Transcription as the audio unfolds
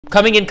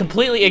Coming in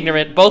completely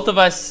ignorant, both of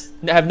us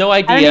have no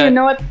idea. I don't even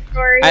know what the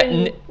story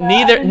is.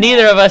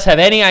 Neither of us have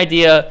any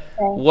idea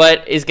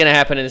what is going to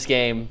happen in this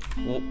game.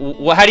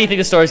 How do you think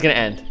the story is going to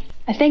end?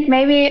 I think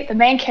maybe the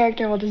main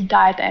character will just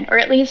die at the end, or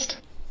at least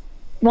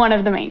one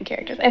of the main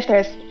characters. If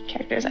there's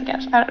characters, I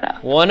guess. I don't know.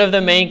 One of the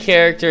main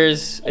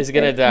characters is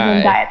going to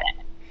die. Die at the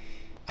end.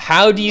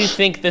 How do you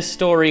think the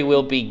story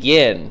will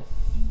begin?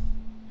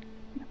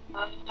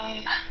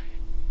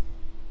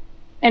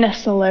 In a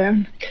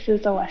saloon, because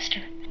it's a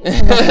western.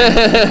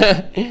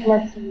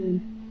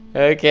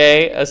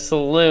 Okay, a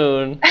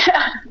saloon.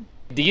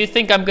 Do you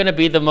think I'm gonna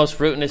be the most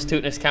rootinest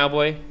tootinest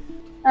cowboy?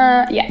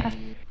 Yeah.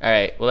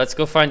 Alright, well let's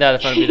go find out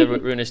if I'm gonna be the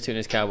rootinest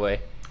tootinest cowboy.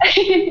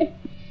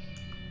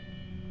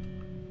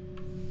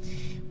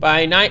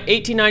 By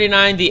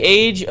 1899, the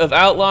age of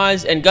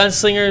outlaws and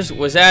gunslingers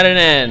was at an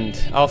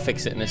end. I'll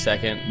fix it in a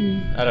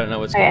second. I don't know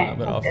what's going on,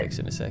 but I'll fix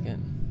it in a second.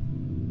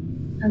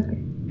 Okay.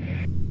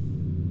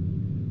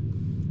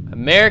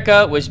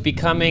 America was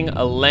becoming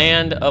a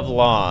land of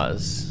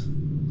laws.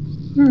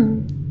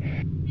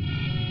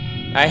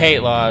 I hate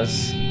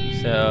laws,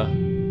 so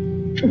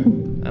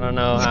I don't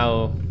know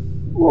how.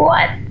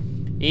 What?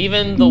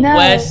 Even the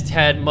West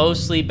had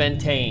mostly been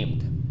tamed.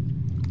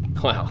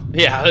 Well,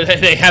 yeah,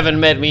 they haven't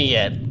met me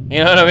yet. You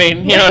know what I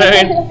mean? You know what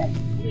I mean?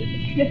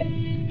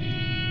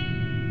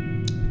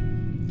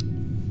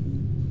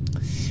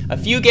 A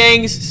few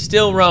gangs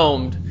still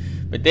roamed,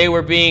 but they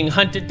were being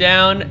hunted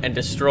down and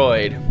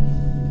destroyed.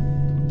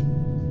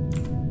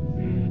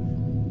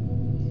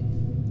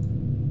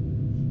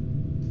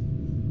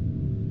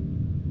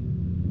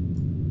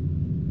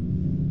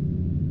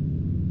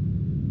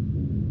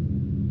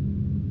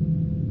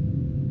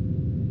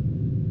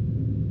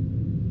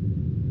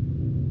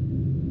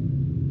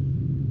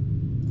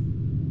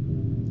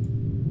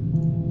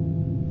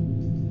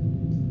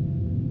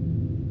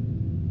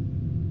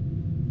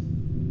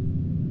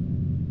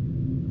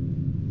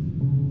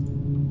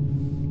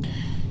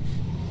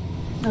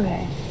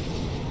 Okay.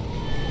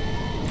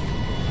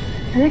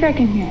 I think I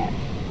can hear it.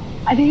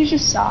 I think it's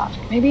just soft.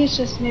 Maybe it's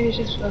just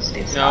supposed to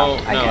be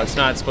soft. No, it's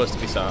not supposed to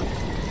be soft.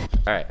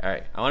 Alright.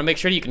 I want to make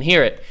sure you can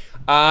hear it.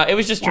 It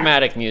was just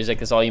dramatic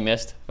music is all you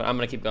missed, but I'm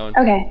gonna keep going.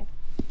 Okay.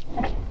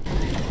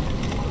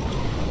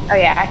 Oh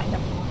yeah, I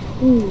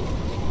can. Ooh.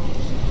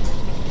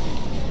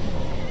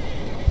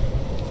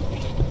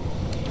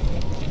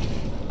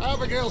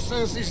 Abigail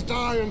says he's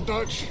dying,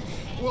 Dutch.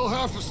 We'll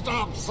have to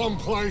stop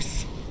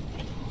someplace.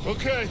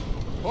 Okay,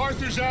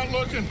 Arthur's out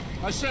looking.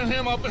 I sent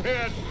him up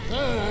ahead.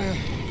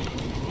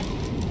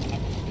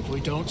 If we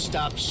don't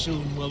stop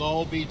soon, we'll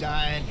all be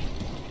dying.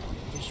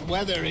 This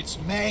weather, it's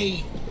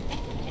May.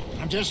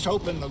 I'm just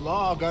hoping the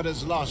law got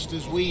as lost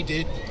as we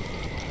did.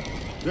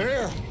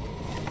 There.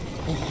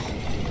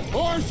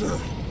 Arthur!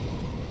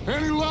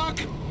 Any luck?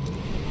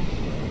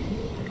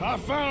 I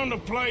found a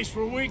place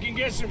where we can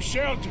get some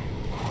shelter.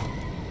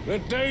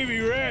 Let Davy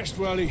rest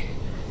while he...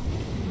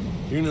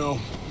 You know.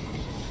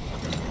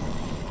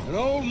 An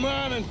old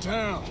mining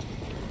town.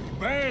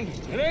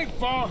 Abandoned. It ain't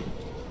far.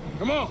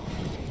 Come on.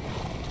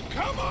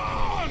 Come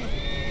on!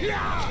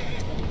 Yeah!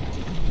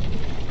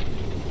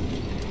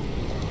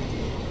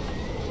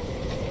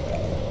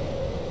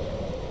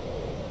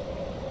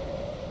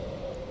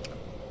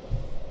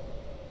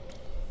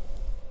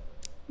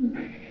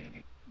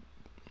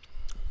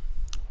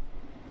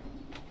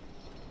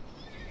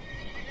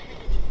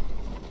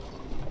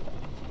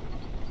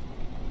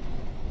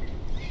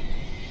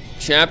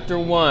 Chapter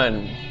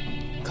 1.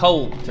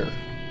 Coulter.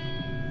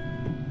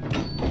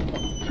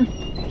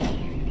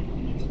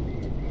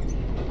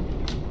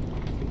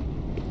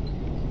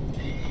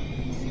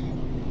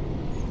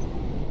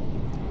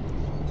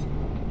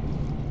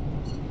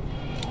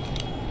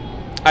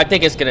 I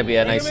think it's gonna be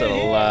a nice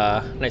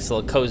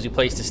little cozy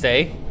place to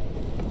stay.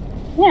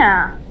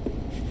 Yeah.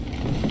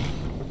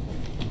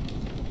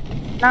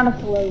 Not a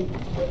saloon.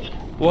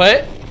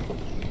 What?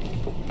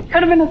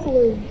 Could have been a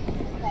saloon.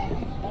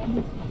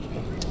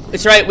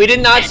 It's right, we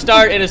did not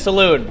start in a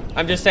saloon.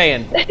 I'm just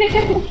saying.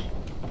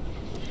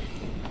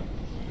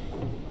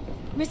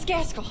 Miss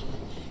Gaskell,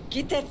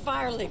 get that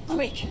fire lit,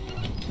 quick.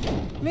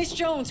 Miss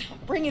Jones,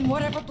 bring in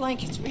whatever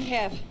blankets we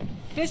have.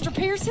 Mr.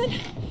 Pearson,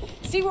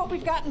 see what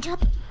we've got in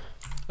terms.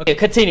 Okay,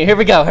 continue. Here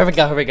we go.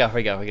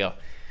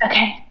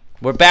 Okay.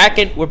 We're back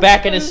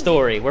in a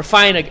story. We're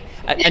finding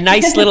a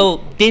nice little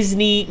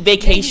Disney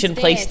vacation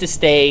place to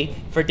stay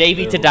for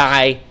Davy to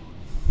die.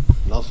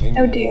 Nothing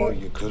Oh, dear. more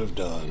you could have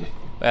done.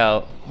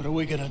 Well, What are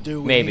we gonna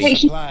do with Maybe.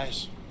 these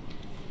supplies?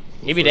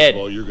 he'd be First dead.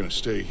 of all, you're gonna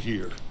stay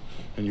here,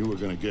 and you were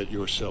gonna get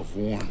yourself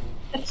warm.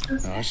 That's so Now,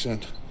 sad. I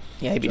sent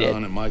Yeah, he'd be John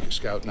dead. and Mike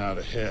scouting out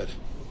ahead.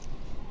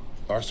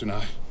 Arthur and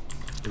I,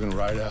 we're gonna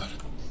ride out,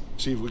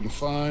 see if we can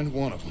find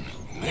one of them.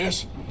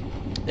 Yes,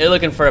 They're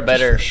looking for a just for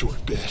better. a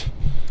short bit.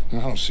 I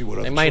don't see what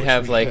They other might choice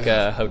have we like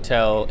a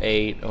Hotel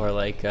 8 or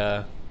like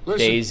Listen.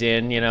 Days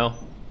Inn, you know.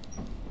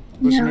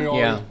 Listen to me,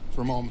 Yeah. Arthur,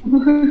 for a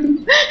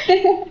moment.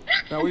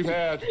 Now we've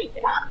had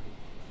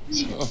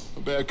a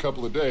bad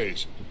couple of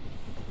days.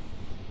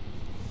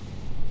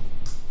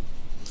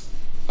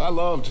 I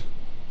loved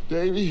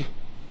Davy,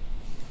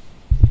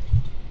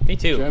 Me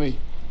too. Jenny,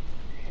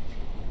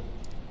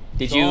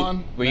 Did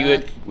Dawn, you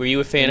Mac, were you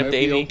a fan of can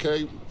they be Davy?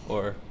 okay?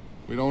 Or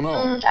We don't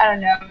know. I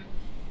don't know.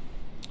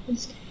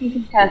 He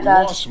can We catch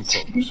lost us. some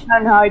I folks.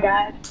 don't know how he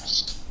died.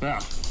 Now,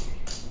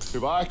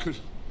 if I could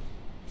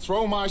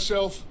throw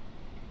myself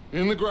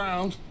in the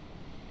ground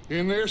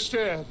in their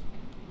stead,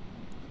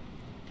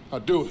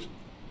 I'd do it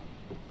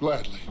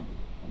gladly.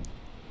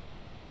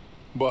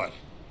 But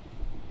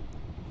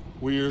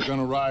we are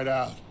gonna ride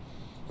out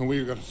and we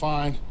are gonna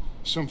find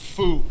some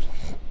food.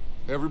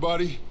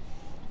 Everybody,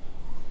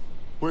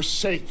 we're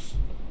safe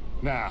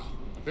now.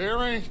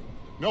 There ain't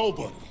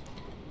nobody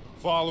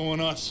following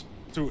us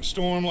through a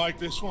storm like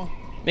this one.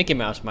 Mickey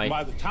Mouse might.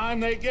 By the time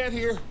they get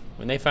here,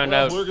 When they find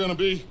well, out we're gonna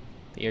be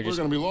you're just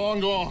long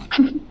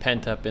gone.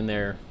 pent up in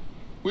their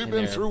We've in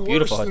been their through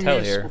beautiful worse than hotel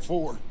this here.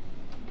 before.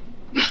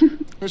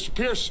 Mr.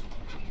 Pearson,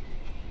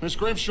 Miss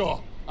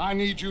Grimshaw, I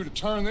need you to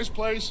turn this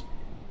place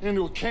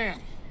into a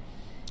camp.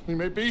 We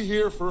may be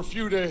here for a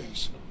few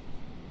days.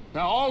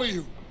 Now, all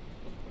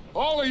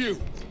of you,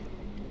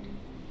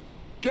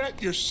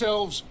 get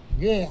yourselves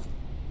warm.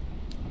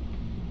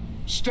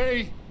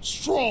 Stay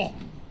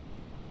strong.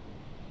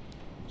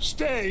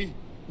 Stay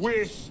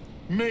with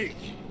me.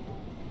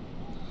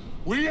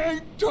 We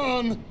ain't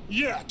done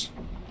yet.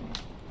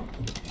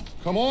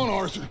 Come on,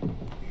 Arthur.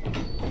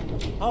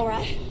 All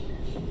right.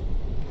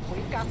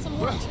 We've got some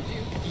work to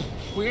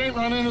do. We ain't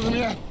run into them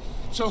yet,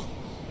 so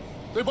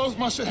they both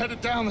must have headed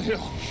down the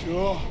hill.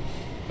 Sure.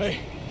 Hey,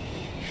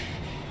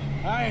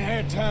 I ain't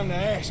had time to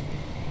ask.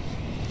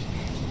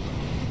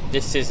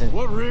 This isn't.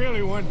 What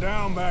really went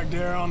down back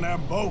there on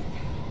that boat?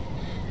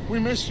 We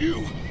miss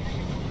you.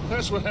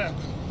 That's what happened.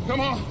 Come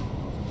on.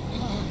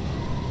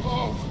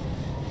 Oh.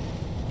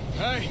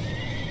 Hey,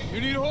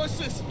 you need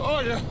horses? Oh,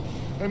 yeah.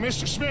 Hey,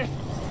 Mr. Smith,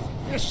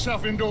 get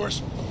yourself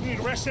indoors. You need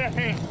to rest that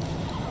hand.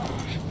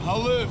 I'll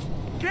live.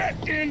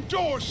 Get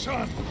indoors,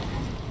 son.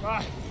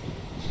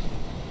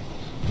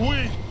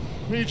 We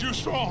need you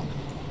strong.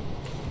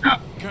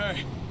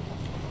 Okay.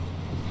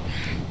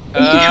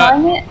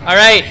 trying it? All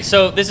right,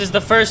 so this is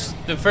the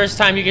first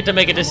time you get to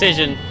make a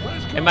decision.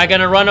 Am I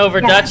gonna run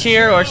over Dutch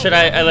here, or should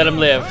I let him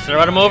live? Should I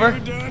run him over?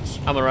 Dutch.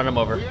 I'm gonna run him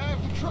over. We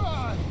have to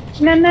try.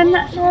 No.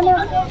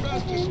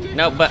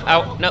 No, but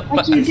no, What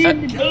but you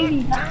did to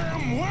Davey?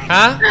 Damn what?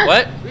 huh?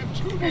 What? Been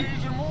 2 days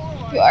or more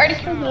like You already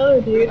killed the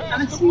other dude.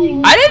 I'm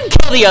assuming. I didn't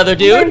kill the other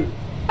dude.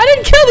 I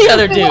didn't kill the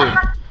other dude.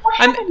 What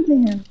happened to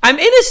him? I'm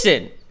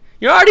innocent.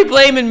 You're already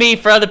blaming me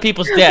for other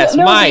people's deaths.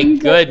 No, My he's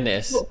like-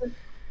 goodness.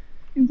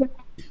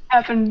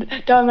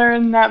 Happened down there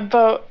in that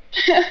boat.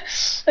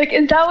 Like,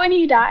 is that when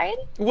he died?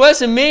 It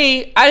wasn't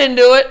me. I didn't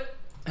do it.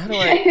 How do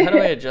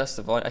I adjust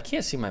the volume? I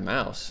can't see my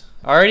mouse.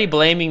 Already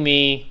blaming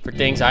me for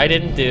things I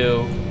didn't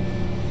do.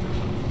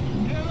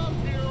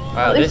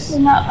 Wow, At least this. they're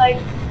not like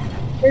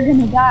they're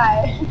gonna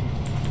die.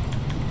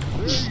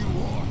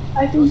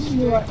 I think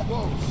you are.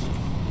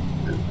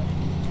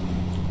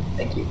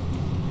 Thank you.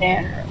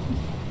 Dan.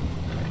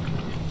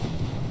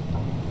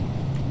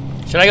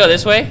 Should I go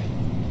this way?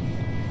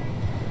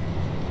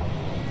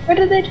 Where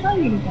did they tell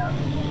you to go?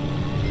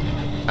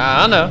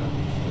 I don't know.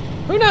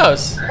 Who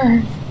knows?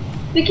 I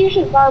think you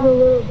should follow the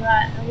little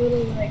dot, a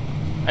little like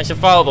I should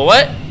follow the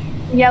what?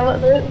 yellow,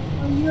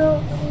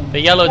 The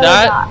yellow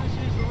dot? Nah,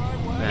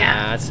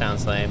 Yeah. that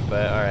sounds lame,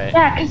 but alright.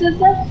 Yeah, because it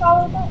says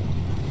follow that.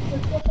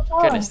 It's what the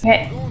follow. Goodness.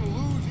 Okay. You're going to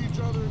lose each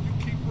other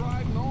if you keep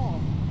riding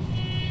on.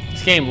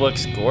 This game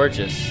looks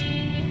gorgeous.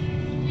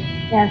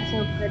 Yeah, it's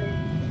so pretty.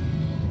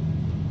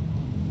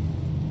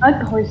 I like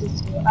the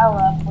horses too. I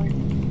love horses.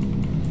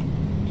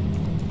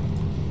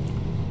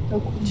 So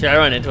cool. Should I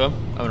run into him?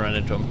 I'm gonna run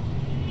into him.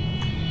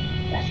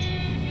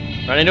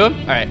 Yes. Run into him?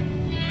 Alright.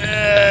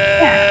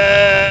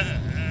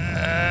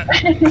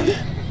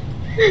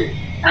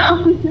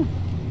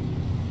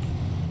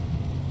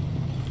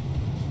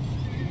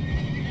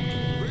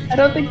 I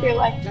don't think they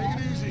like Take that.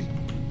 it easy.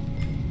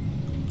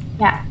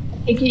 Yeah,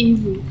 take it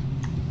easy.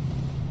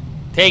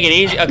 Take it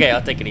easy. Okay,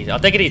 I'll take it easy. I'll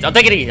take it easy. I'll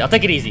take it easy. I'll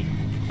take it easy.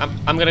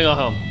 I'm gonna go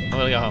home. I'm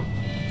gonna go home.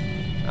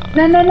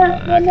 No,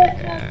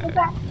 Okay. go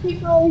back.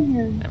 Keep rolling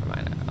here. Never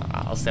mind.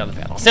 I'll stay on the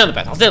path. I'll stay on the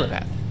path. I'll stay on the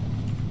path.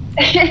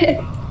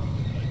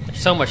 There's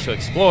so much to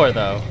explore,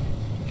 though.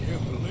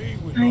 Can't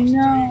believe we I lost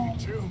know.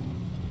 Davey,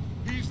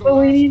 too. He's the But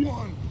we last need-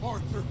 one,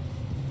 Arthur.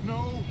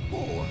 No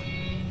more.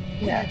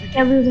 Yeah,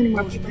 can't lose any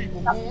more Those people.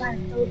 people Stop warm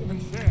trying to kill them.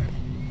 and fed.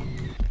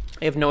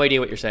 I have no idea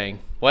what you're saying.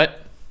 What?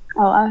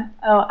 I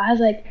was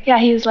like, yeah,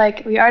 he's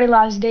like, we already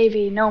lost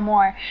Davey, no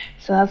more.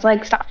 So I was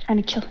like, stop trying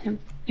to kill him.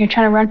 You're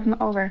trying to run him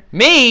over.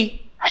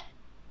 Me? Yeah.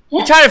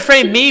 You're trying to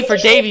frame me for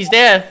Davey's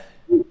death.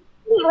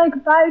 Like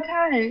 5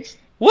 times.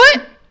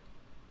 What?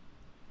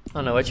 I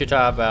don't know what you're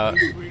talking about.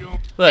 We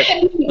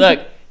don't Look.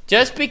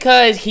 Just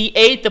because he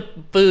ate the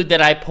food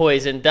that I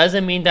poisoned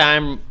doesn't mean that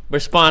I'm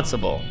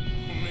responsible.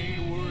 need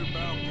to worry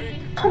about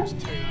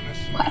Pinkerton's tailing us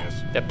to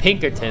this. The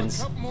Pinkertons.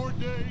 A couple more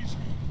days,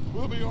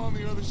 we'll be on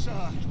the other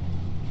side.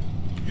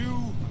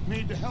 You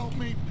need to help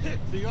me pick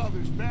the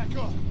others back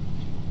up.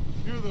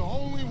 You're the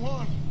only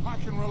one I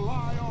can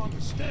rely on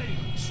to stay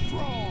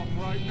strong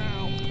right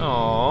now.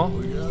 Aww.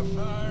 We got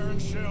fire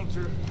and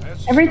shelter.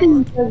 That's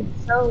Everything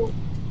is so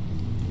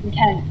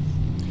intense.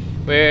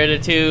 We're the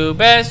two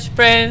best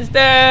friends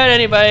that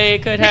anybody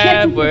could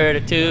have. We're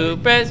the two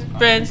best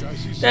friends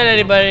that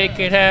anybody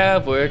could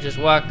have. We're just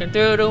walking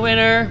through the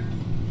winter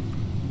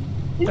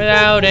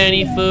without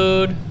any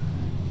food.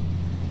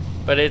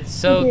 But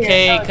it's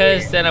okay,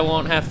 cause then I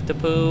won't have to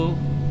poo.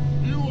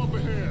 You up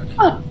ahead.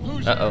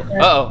 Who's Uh-oh, here?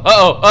 uh-oh,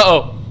 uh-oh,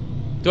 uh-oh.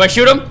 Do I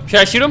shoot him? Should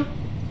I shoot him?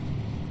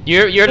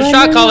 You're the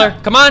shot caller.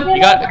 Come on,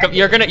 you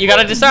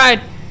gotta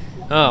decide.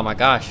 Oh my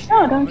gosh.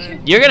 No, don't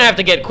shoot. You're gonna have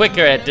to get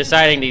quicker at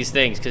deciding these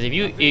things, because if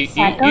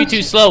you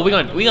too slow, we're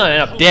gonna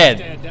end up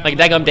dead, like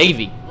daggum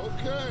Davy.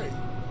 Okay.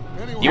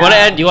 Anyway,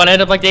 You wanna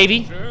end up like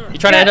Davy? You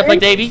trying to end up like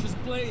Davy?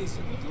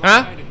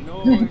 Huh?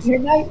 You're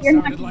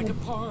not like a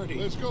party.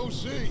 let's go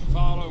see.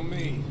 Follow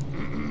me.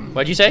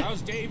 What'd you say?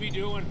 How's Davy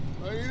doing?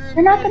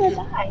 You're not gonna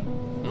die.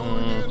 Don't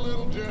forget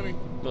little Jenny.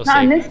 We'll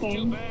Not in see. this Too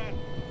game. bad.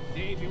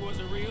 Davy was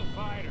a real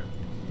fighter.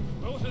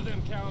 Both of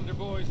them calendar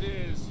boys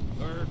is,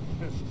 or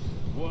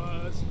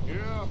was.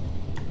 Yeah,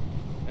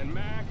 And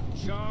Mac,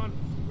 Sean,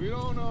 we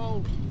don't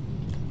know.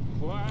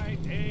 quite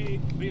a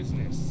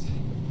business.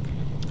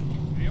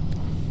 Yep.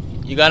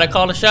 You gotta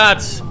call the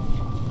shots.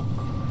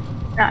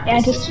 Yeah,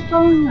 just keep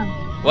following them.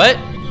 What?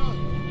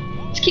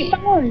 Just keep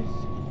following.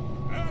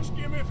 Ask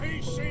him if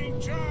he's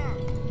seen John.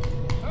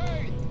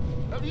 Hey,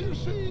 have you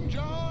seen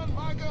John,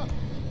 Micah?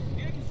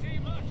 Didn't see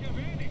much of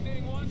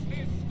anything once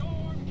this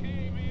storm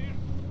came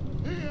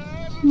in. He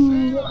hasn't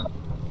seen him.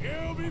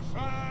 He'll be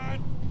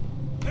fine.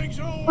 Things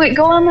always Wait,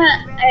 go on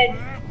that turn edge.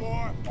 around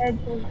for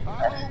that boy.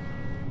 Edge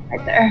of-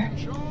 right there.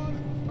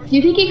 Sean, Do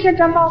you think he could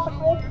jump off the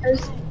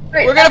cliff?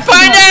 Wait, We're gonna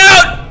find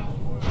out!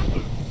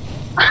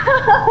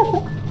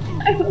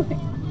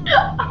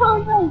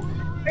 Oh no!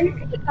 Are you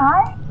gonna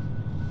die?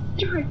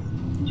 George,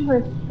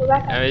 go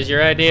back That up. was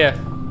your idea. I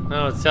don't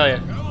know what to tell you.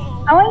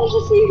 I wanted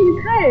to see if you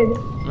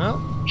could.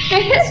 Well,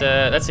 Did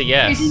that's a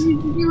yes. you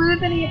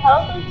lose any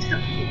health or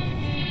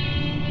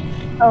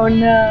something? Oh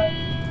no.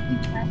 You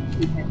can't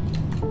keep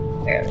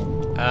it.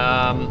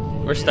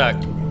 Barely. We're stuck.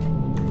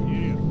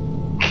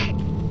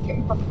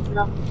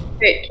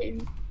 Great,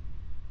 Katie.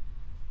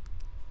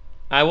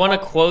 I want to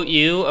quote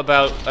you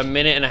about a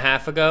minute and a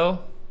half ago.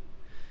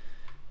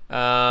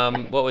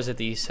 What was it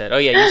that you said? Oh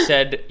yeah, you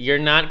said you're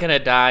not gonna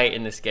die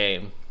in this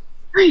game.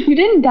 You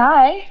didn't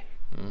die.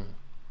 Hmm.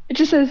 It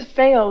just says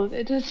failed.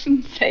 It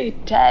doesn't say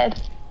dead.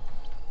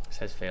 It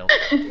says failed.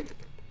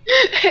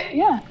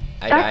 Yeah.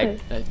 I Exactly.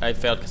 died. I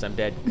failed because I'm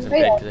dead. Because I'm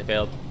dead because I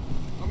failed.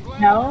 I'm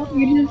glad No,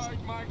 you just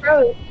like Micah.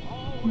 froze.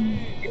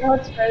 You know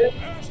it's froze.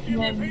 And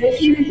then they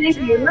can even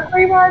say you look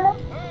where you are now.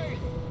 Hey,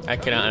 I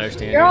cannot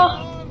understand You're you. all.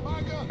 John,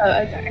 Micah. Oh,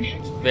 I'm sorry.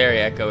 Very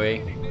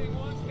echoey.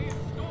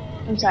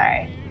 I'm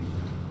sorry.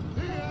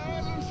 He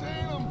hasn't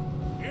seen him.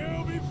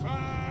 He'll be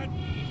fine.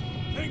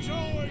 Things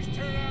always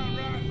turn out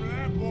right for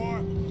that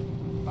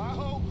boy. I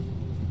hope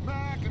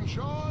Mac and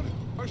Sean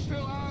are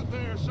still out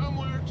there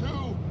somewhere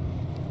too.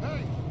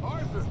 Hey,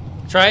 Arthur.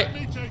 Let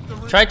me take the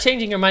Try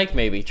changing your mic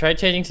maybe. Try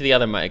changing to the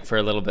other mic for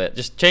a little bit.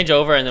 Just change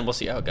over and then we'll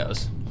see how it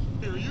goes.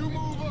 Here, you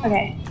move up.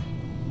 Okay.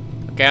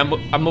 Okay,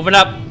 I'm moving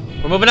up.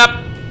 We're moving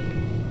up.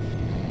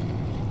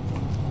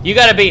 You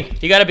gotta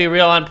be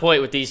real on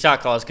point with these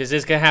shot calls because this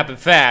is gonna happen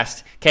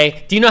fast.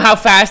 Okay? Do you know how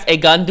fast a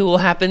gun duel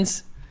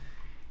happens?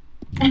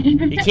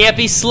 You can't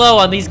be slow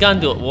on these gun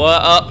duels.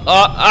 What?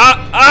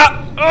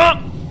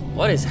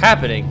 What is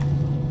happening?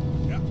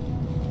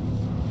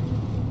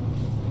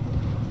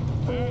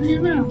 I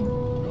don't know.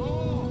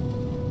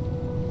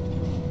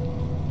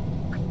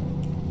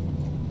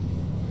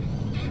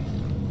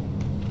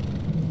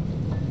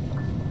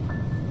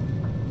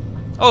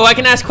 Oh, I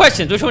can ask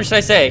questions. Which one should I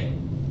say?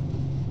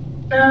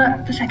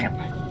 The second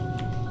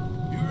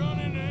one. You run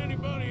into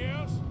anybody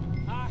else?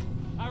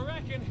 I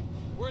reckon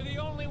we're the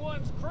only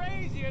ones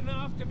crazy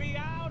enough to be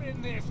out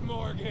in this,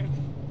 Morgan.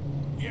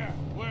 Yeah,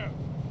 well,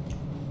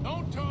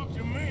 don't talk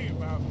to me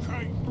about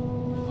Creighton.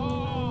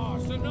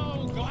 Oh, so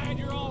no, glad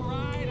you're all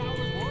right. I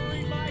was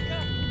worried,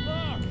 Micah.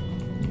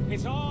 Look,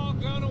 it's all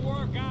gonna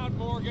work out,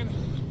 Morgan.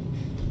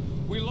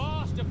 We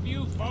lost a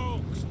few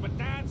folks, but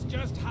that's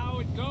just how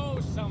it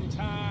goes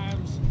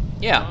sometimes.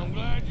 Yeah. I'm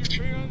glad you're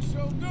feeling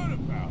so good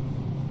about it.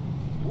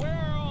 Where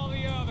are all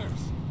the others?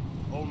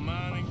 Old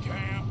mining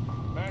camp,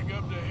 back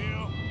up the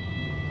hill.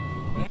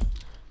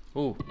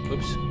 Ooh,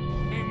 oops.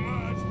 Ain't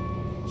much.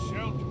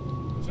 Shelter.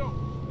 So,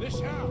 this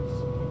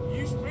house,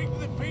 you speak to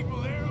the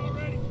people there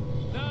already?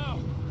 No.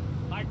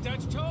 Like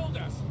Dutch told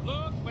us.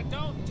 Look, but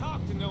don't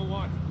talk to no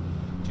one.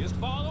 Just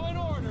following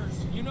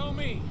orders. You know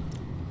me.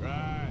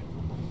 Right.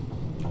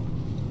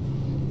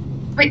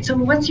 Wait, so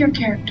what's your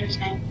character's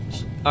name?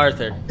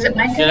 Arthur. Is it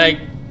Micah? Should I?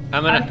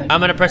 I'm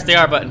gonna press the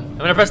R button. I'm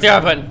gonna press the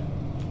R button.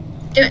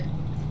 Do it.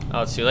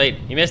 Oh, it's too late.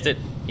 You missed it.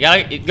 Girl,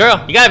 you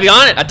gotta be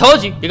on it. I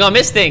told you. You're gonna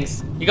miss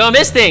things. You're gonna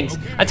miss things.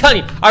 I'm telling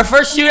you. Our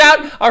first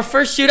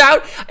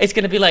shootout, it's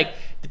gonna be like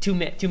the two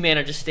men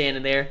are just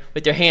standing there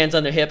with their hands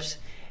on their hips,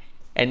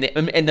 and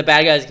the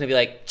bad guy's gonna be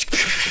like,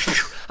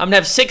 I'm gonna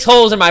have 6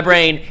 holes in my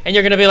brain, and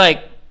you're gonna be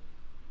like,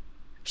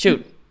 shoot.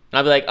 And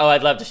I'll be like, oh,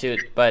 I'd love to shoot,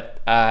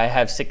 but I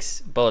have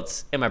 6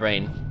 bullets in my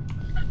brain.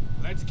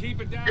 Let's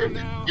keep it down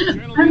now,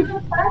 gentlemen.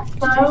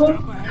 Just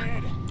up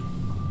ahead.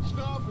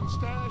 Stuff and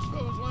stash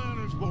those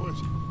lanterns,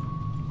 boys.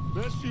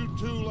 Best you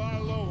two lie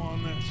low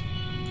on this.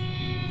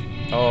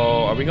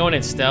 Oh, are we going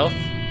in stealth?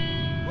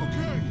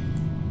 Okay,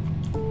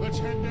 let's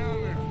head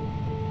down there.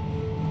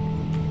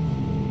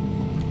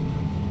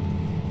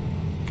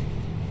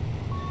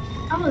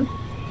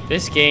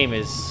 This game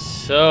is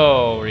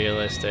so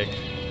realistic.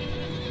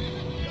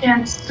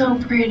 Yeah, it's so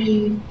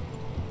pretty.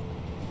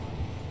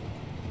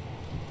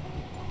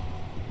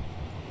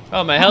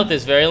 Oh, my health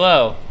is very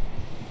low.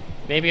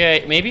 Maybe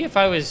if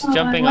I was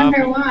jumping off. I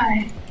wonder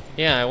why.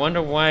 Yeah, I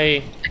wonder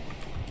why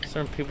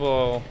certain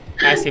people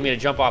asking me to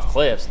jump off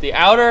cliffs. The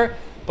outer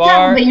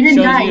bar but you didn't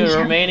shows die, you you the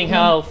shot remaining me.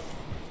 health.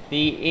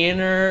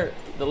 The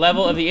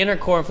level of the inner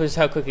core influences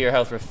how quickly your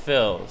health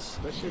refills.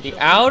 The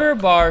outer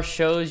bar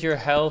shows your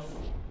health.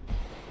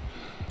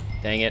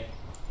 Dang it.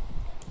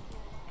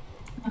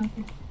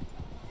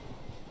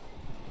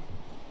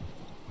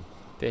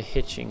 The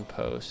hitching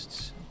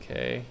posts.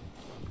 Okay.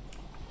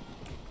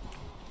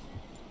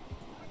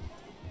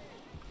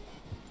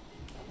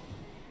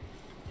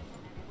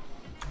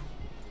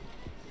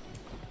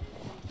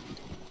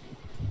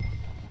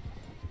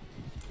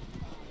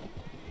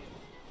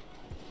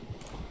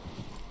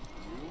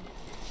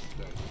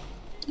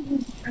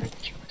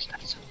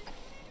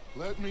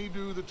 Let me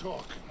do the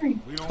talk. We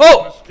don't Oh!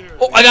 wanna scare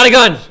Oh, I got a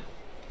gun!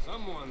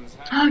 Someone's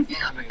Oh, having you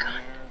got my gun.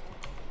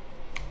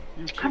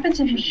 you. What happens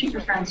if you shoot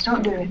your friends?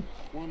 Don't do it.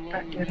 One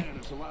lonely man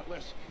is a lot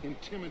less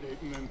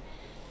intimidating than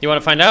You want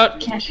to find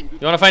out? Can't shoot. You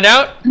want to find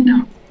out?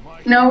 No.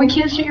 No, we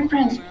can't shoot your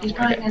friends. He's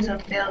probably gonna sell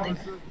the building.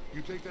 Arthur.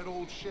 You take that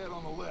old shed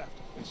on the left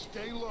and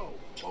stay low,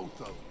 both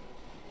of them.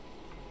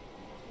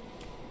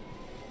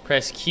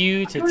 Press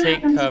Q to What take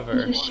happens if cover.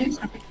 you just shoot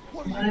somebody?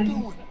 What are you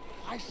doing?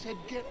 I said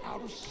get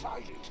out of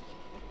sight.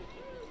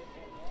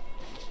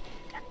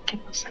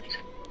 Get those sight.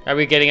 Are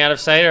we getting out of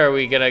sight, or are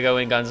we gonna go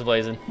in guns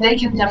blazing? They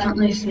can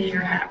definitely see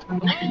your hat from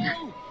there.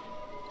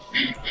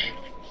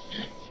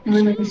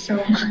 Really so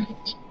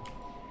much.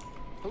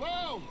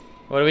 Hello?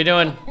 What are we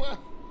doing? Well,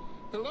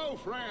 hello,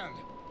 friend.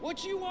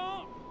 What you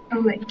want?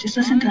 Oh wait, just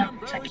listen to I that am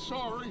for a very second.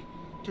 sorry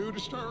to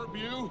disturb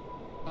you.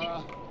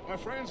 My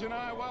friends and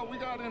I, well, we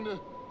got into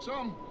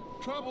some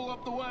trouble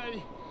up the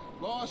way,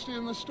 lost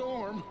in the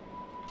storm.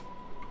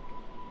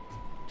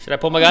 Should I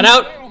pull my gun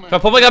out? Should I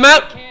pull my gun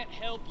out? Can't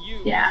help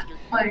you. Yeah,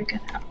 well, you're good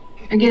now.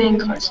 You're getting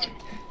close to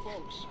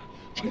Folks,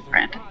 your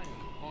friend.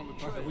 on the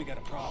Arthur, trail. we got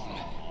a problem.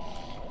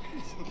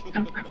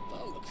 No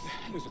problem.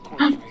 There's a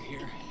corpse right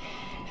here.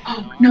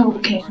 Oh, no,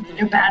 okay.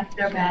 They're bad.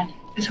 They're bad.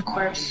 It's a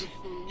corpse.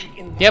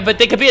 Yeah, but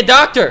they could be a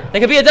doctor. They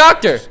could be a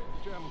doctor.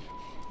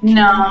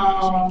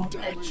 No,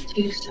 it's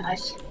too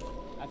sus.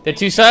 They're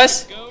too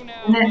sus? Go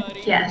now, And then,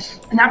 buddy. yes.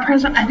 And that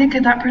person, I think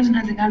that person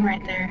has a gun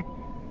right there.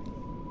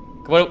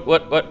 What?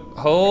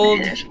 Hold.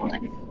 Okay, there's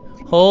holding.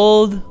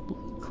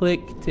 Hold.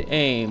 Click to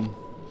aim.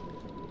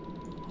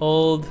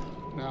 Hold.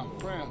 Now,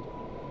 friend,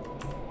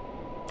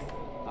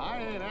 I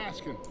ain't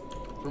asking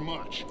for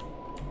much.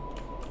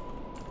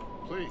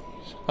 Please,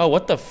 Oh,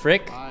 what the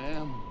frick? I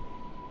am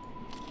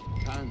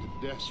kind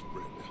of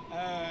desperate.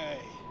 Hey,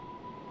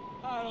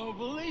 I don't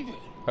believe it.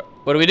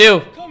 What do we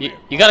do?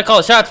 You gotta call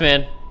the shots,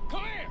 man.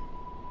 Come here.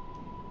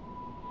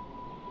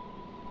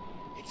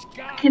 It's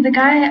got Okay, the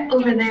guy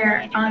over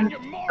there on.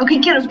 Okay,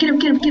 get up.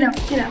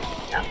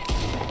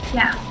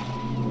 Yeah.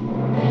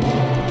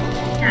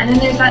 Yeah, and then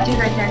there's that dude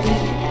right there.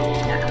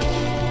 Yeah.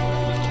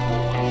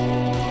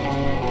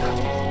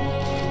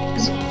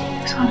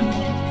 There's one over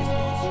there.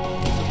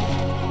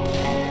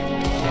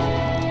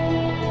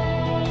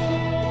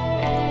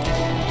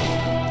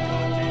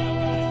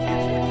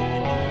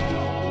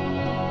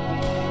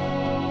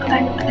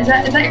 Is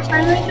that your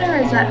friend right there,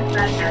 or is that a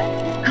bad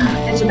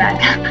guy? It's a bad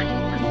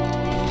guy.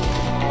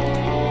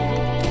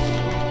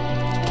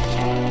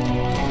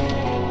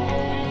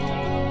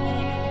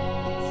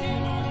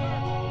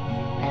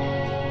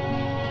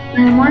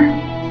 Any more?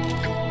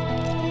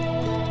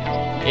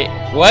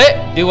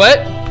 What? Do what?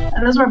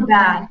 Those were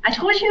bad. I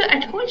told you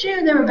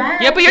they were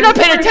bad. Yeah, but you're not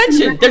paying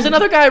attention. There's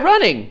another guy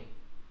running.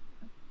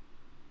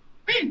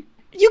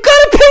 You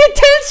gotta pay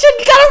attention.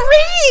 You gotta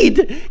read.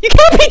 You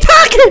can't be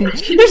talking.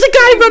 There's a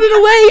guy running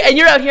away, and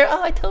you're out here.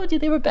 Oh, I told you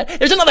they were bad.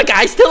 There's another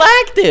guy still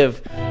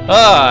active.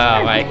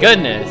 Oh my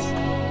goodness.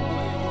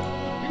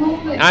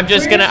 I'm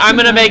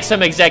gonna make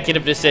some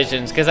executive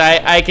decisions because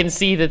I can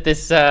see that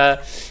the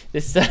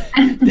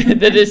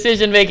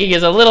decision making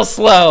is a little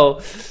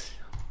slow.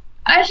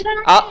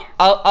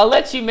 I'll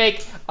let you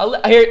make.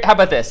 Here, how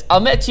about this?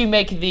 I'll let you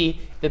make the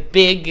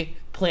big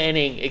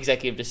planning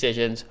executive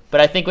decisions, but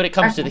I think when it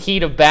comes to the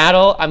heat of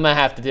battle, I'm gonna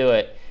have to do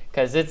it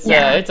because it's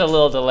a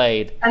little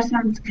delayed. That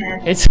sounds good.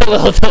 It's a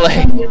little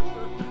delayed.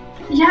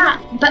 Yeah,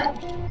 but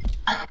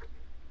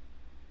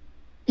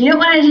You don't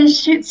want to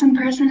just shoot some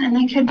person and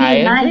they could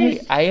be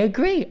nice. I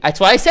agree. That's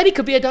why I said he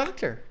could be a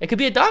doctor. It could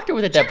be a doctor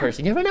with a dead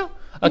person. You never know.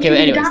 Okay, but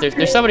anyways,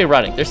 there's somebody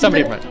running. There's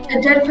somebody running.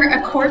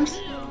 A corpse.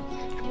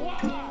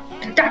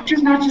 The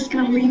doctor's not just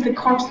gonna leave the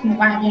corpse in the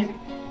wagon.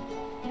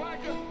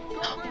 Micah,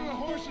 go bring the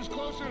horses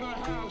closer to the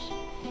house.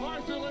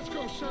 Arthur, let's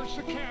go search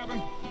the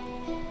cabin.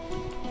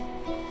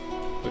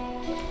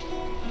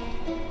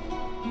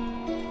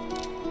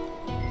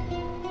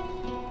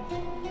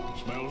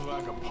 Smells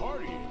like a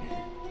party in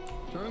here.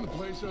 Turn the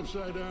place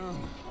upside down.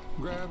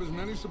 Grab as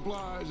many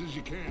supplies as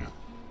you can.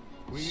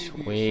 We need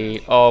the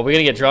Sweet. Oh, we're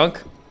gonna get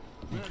drunk?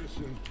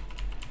 medicine.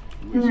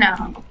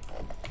 No.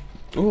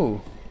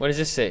 Ooh, what does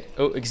this say?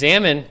 Oh,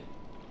 examine.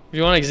 Do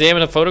you want to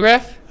examine a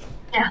photograph?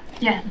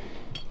 Yeah.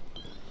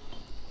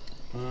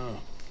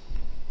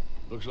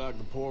 Looks like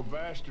the poor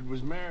bastard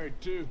was married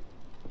too.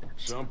 At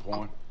some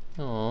point.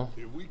 Oh.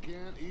 If we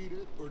can't eat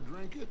it or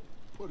drink it,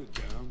 put it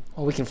down.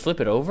 Oh, we can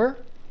flip it over?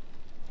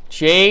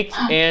 Jake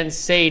and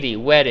Sadie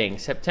wedding,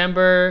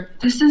 September.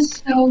 This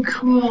is so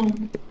cool.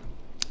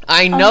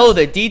 I know,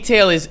 the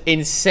detail is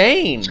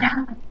insane.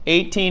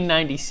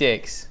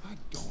 1896. I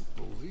don't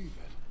believe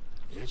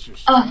it. It's a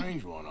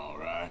strange one, all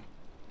right.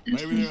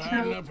 Maybe they're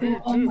hiding up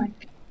here Oh too. my.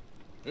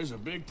 There's a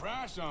big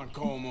price on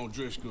Colm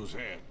O'Driscoll's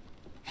head.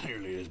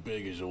 Nearly as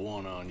big as the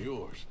one on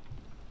yours.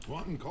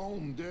 Wanting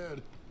Colm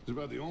dead is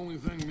about the only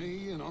thing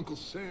me and Uncle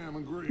Sam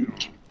agreed on.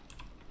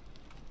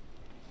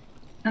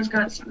 Let's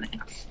go to something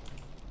else.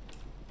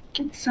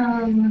 Get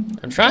some.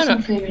 I'm trying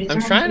some to. food.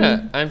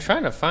 I'm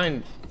trying to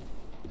find.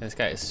 This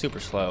guy is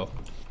super slow.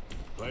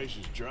 Place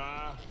is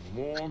dry and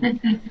warm.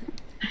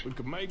 We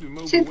could maybe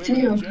move the Shoot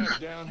women and you. Jack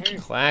down here.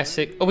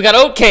 Classic. Oh, we got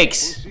oat cakes.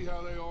 See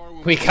how they are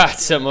when We got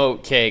some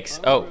oat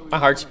cakes. Oh, my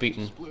heart's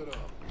beating. split up.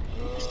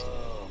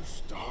 I'm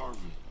starving.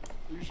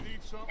 You should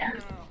eat something Yeah.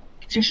 now.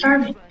 You're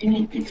starving. You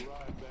need these.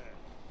 Right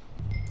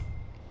back.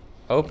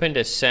 Open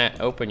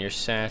your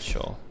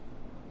satchel.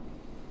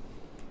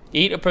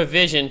 Eat a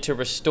provision to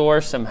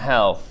restore some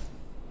health.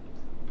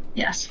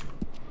 Yes.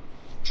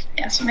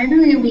 Yeah, so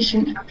maybe we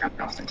shouldn't have jumped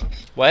off the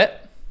cliff.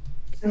 What?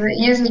 Because it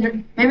uses.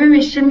 Maybe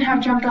we shouldn't have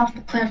jumped off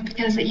the cliff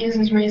because it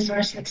uses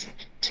resources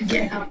to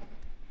get up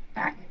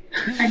back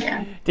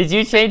again. Did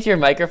you change your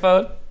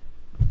microphone?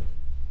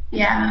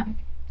 Yeah.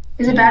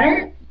 Is it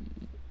better?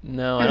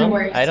 No, Or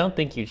worse? I don't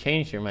think you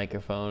changed your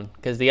microphone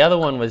because the other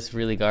one was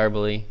really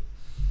garbly,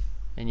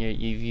 and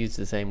you've used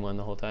the same one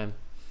the whole time.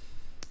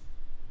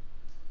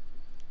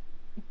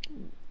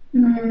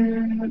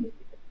 Mm, Do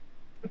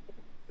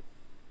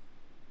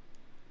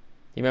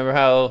you remember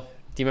how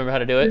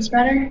to do it's it?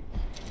 better?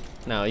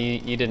 No,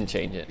 you didn't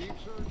change it. Keep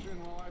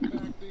searching while I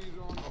pack these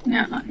on.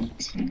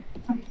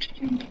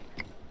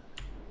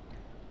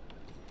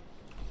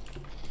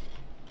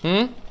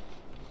 No.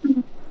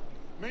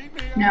 Meet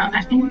me No, out I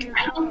here think when you're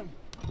I don't done.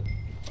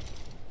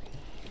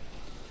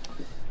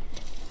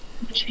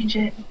 change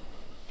it.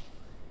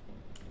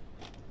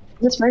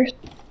 This first?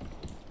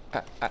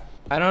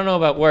 I don't know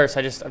about worse.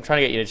 I'm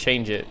trying to get you to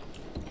change it.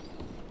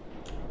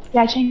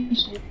 Yeah, I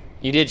changed it.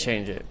 You did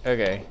change it.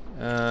 Okay.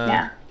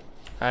 Yeah.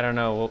 I don't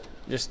know. We'll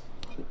just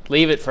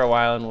leave it for a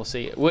while and we'll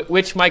see.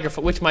 Which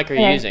microphone? Which mic are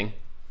you Okay. using?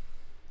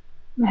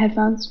 My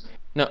headphones.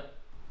 No.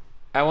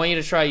 I want you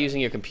to try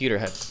using your computer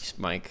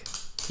mic.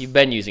 You've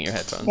been using your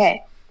headphones.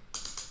 Okay.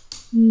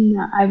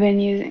 No, I've been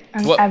using.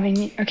 What-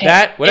 Okay.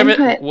 That whatever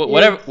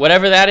Input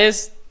whatever that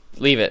is,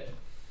 leave it.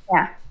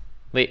 Yeah.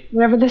 Leave.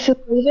 Whatever this is,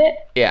 leave it.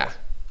 Yeah.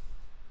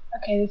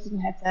 Okay, this is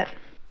my headset.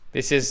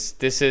 This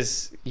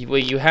is well,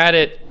 you had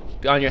it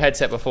on your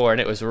headset before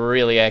and it was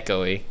really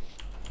echoey.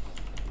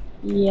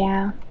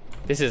 Yeah.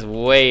 This is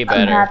way I'm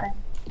better. happy.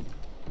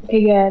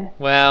 Okay, good.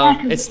 Well,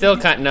 Yeah, 'cause it's still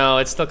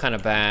it's still kind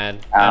of bad.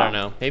 I Oh. don't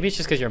know. Maybe it's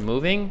just because you're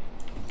moving.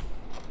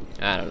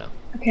 I don't know.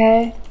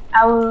 Okay.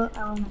 I will.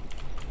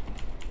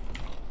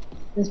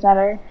 Is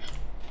better.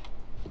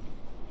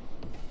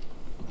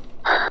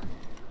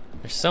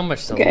 There's so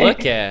much to Okay.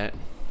 look at.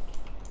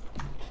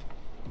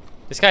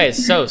 This guy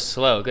is so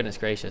slow. Goodness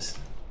gracious.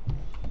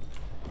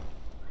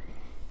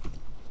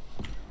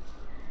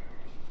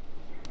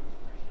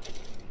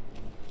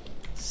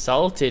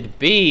 Salted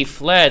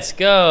beef. Let's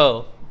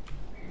go.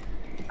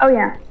 Oh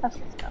yeah, that's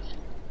good stuff.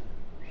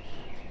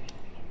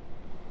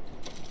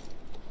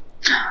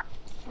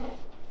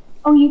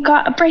 Oh, you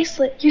got a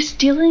bracelet. You're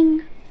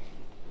stealing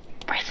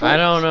bracelets. I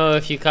don't know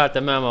if you caught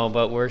the memo,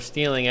 but we're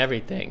stealing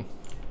everything.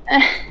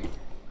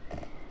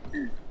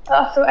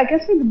 Oh, so I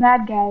guess we're the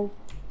bad guys.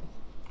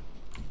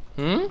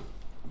 Hmm?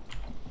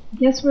 I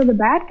guess we're the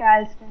bad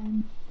guys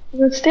then.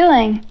 We're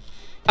stealing.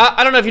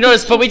 I don't know if you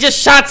noticed, but we just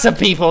shot some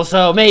people,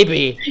 so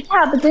maybe.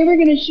 Yeah, but they were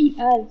gonna shoot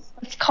us.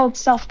 It's called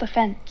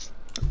self-defense.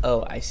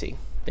 Oh, I see.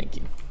 Thank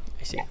you.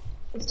 I see.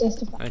 It's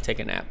justified. I'm gonna take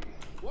a nap.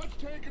 What's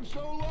taking so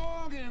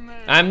long in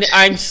there?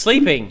 I'm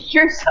sleeping.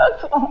 You're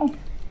so slow.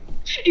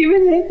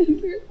 Even they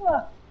think you're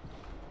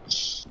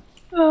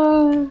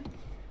slow.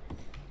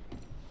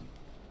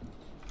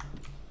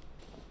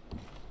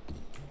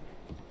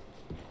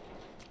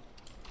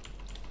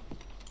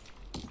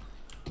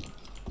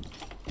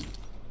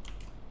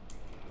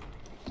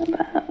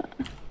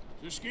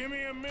 Just give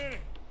me a minute.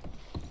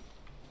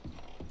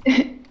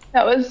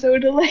 That was so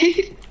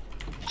delayed.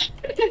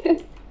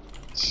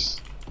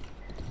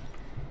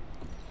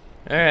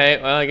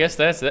 Alright, well, I guess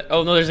that's it.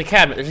 Oh, no, there's a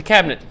cabinet. There's a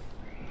cabinet.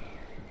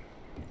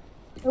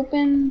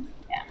 Open.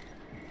 Yeah.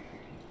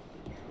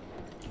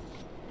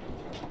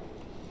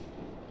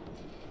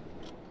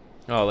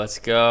 Oh, let's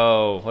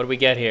go. What do we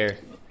get here?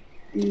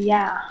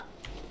 Yeah.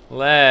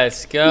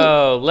 Let's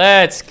go.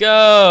 Let's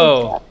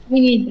go. We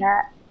need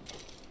that.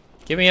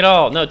 Give me it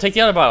all. No, take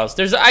the other bottles.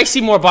 I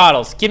see more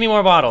bottles. Give me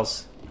more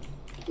bottles.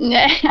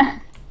 Yeah.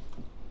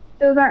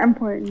 Those aren't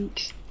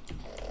important.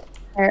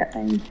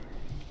 Apparently.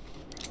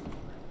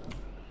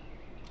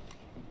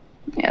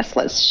 Yes,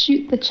 let's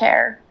shoot the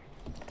chair.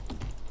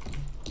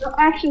 No,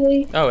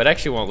 actually. Oh, it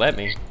actually won't let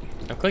me.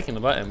 I'm clicking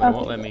the button, but it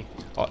won't let me.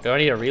 Oh, do I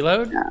need a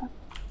reload? No.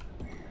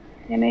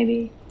 Yeah,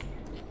 maybe.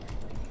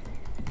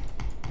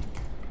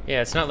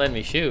 Yeah, it's not letting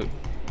me shoot.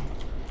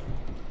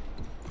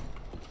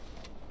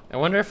 I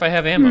wonder if I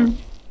have ammo.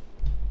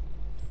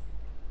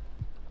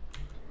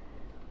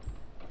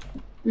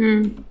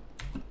 Be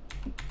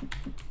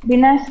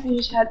nice if you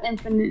just had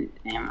infinite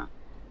ammo.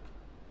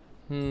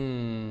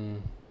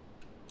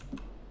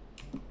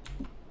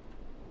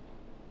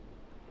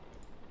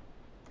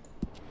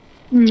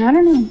 I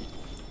don't know.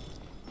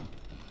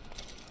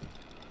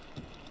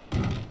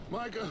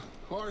 Micah,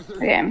 Arthur,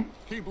 Okay.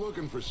 keep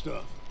looking for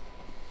stuff.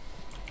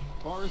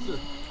 Arthur,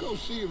 go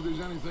see if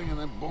there's anything in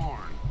that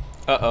barn.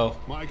 Uh-oh.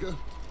 Micah,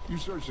 you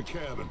search the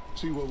cabin.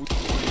 See what we...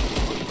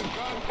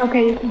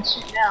 Okay, you can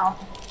shoot now.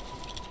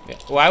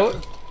 Why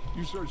would...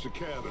 You search the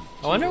cabin.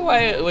 I wonder why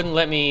it wouldn't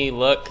let me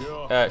look,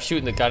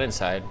 shooting the gun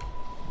inside.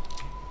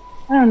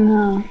 I don't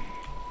know.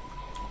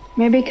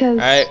 Maybe because...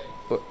 Alright,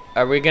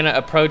 are we gonna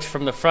approach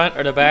from the front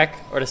or the back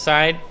or the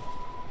side?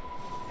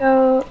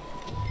 So,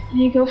 can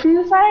you go from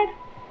the side?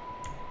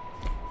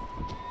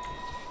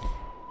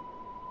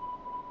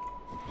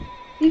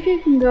 See if you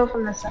can go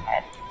from the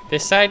side.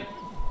 This side?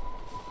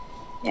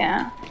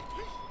 Yeah.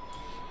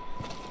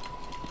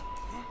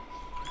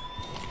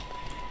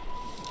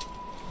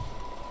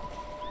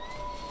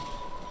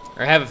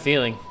 I have a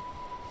feeling.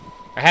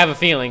 I have a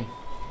feeling.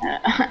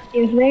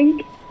 You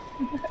think?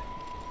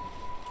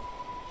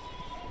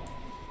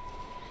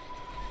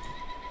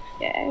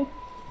 Okay.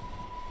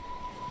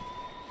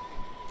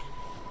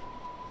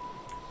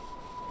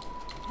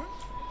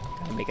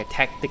 Gotta make a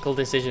tactical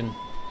decision.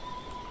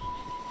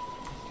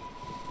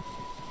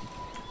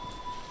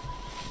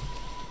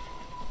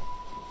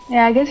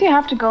 Yeah, I guess you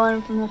have to go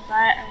in from the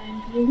front,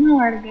 and there's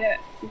nowhere to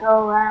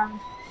go around.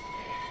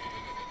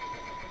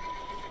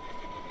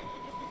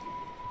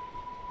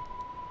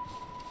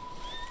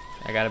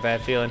 I got a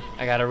bad feeling.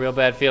 I got a real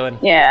bad feeling.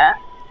 Yeah,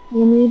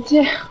 you need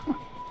to.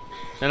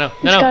 No,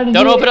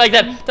 don't open it like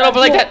that. Don't open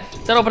it like that.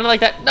 Don't open it like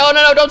that. No,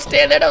 don't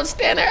stand there. Don't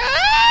stand there.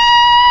 Ah!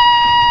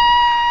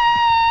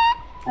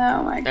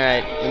 Oh my god.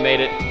 Alright, we made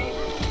it.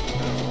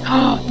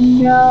 Oh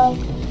no.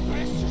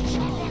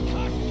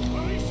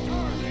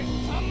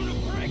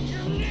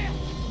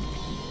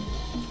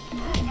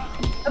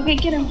 Okay,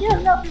 get him,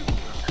 no.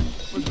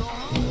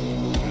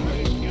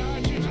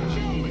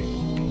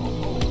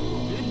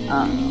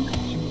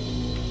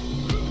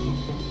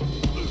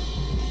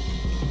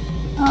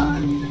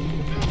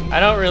 I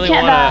don't really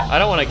I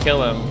don't wanna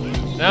kill him.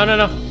 No, I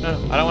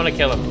don't wanna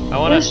kill him. I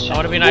wanna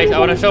be nice. I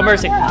wanna show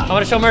mercy. I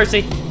wanna show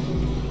mercy.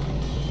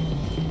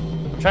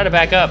 I'm trying to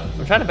back up.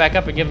 I'm trying to back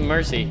up and give him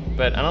mercy,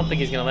 but I don't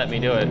think he's gonna let me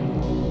do it.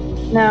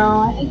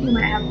 No, I think you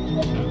might have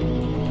to.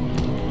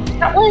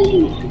 Not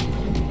really.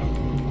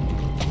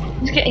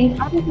 Just kidding. He's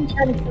probably gonna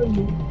try to kill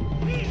you.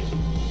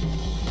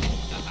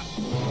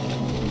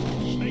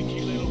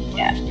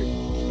 Yeah.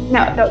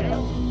 No,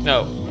 don't.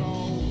 No.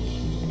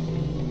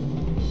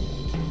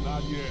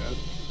 Not yet.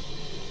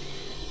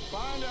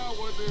 Find out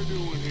what they're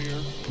doing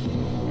here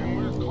and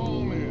where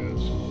Calm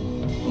is.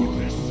 Oh,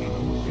 this son of a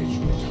bitch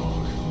will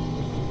talk.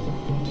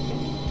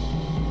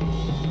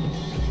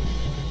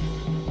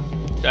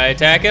 Did I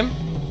attack him?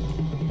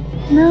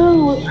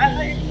 No, I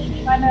thought you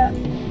were trying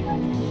to.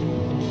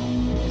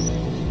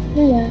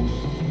 Yeah.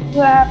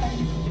 What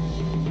happened?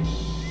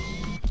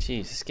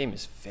 Jeez, this game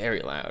is very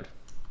loud.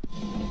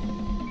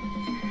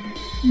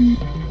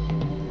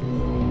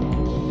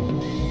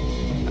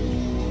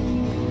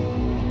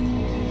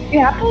 You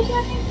have to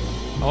attack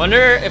him? I wonder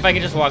if I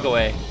could just walk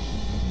away.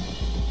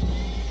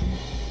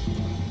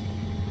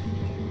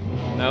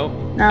 Nope.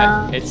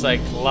 No. It's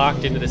like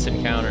locked into this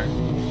encounter.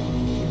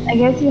 I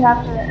guess you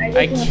have to.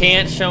 I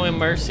can't show him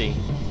mercy.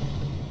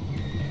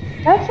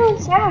 That's so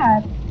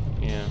sad.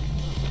 Yeah.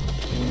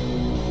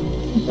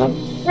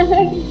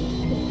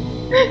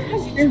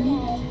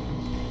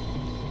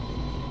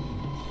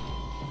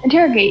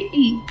 Interrogate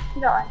E.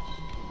 Keep going.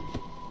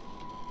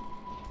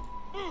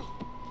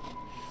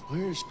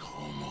 Where's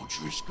Colm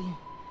O'Driscoll?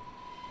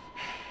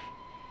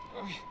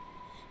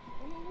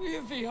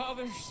 With the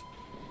others.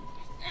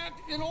 At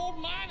an old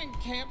mining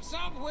camp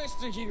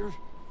southwest of here.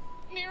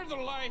 Near the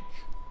lake.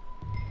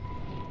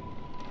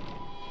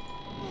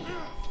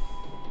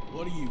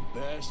 What are you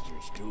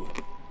bastards doing?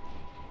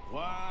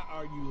 Why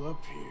are you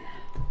up here?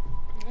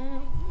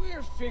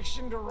 We're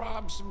fixing to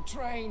rob some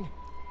train.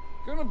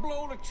 Gonna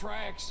blow the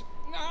tracks.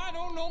 No, I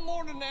don't know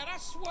more than that, I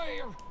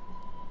swear.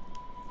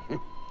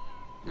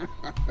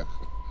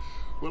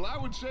 Well, I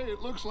would say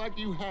it looks like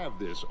you have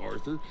this,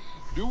 Arthur.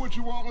 Do what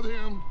you want with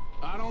him.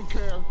 I don't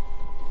care.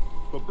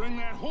 But bring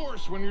that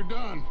horse when you're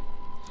done.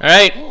 All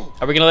right.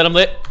 Are we gonna let him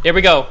live? Here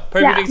we go.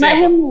 Perfect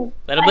example.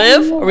 Let him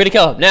live, or we're gonna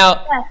kill him.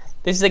 Now,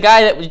 this is the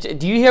guy that.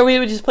 Do you hear what he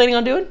was just planning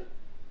on doing?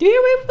 Do you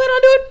hear what he was planning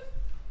on doing?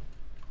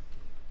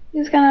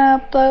 He's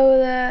gonna blow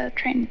the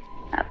train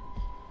up.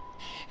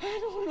 I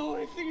don't know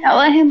anything. Now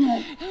let him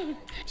live.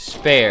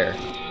 Spare.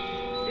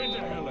 Get the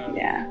hell out of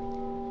Yeah. here.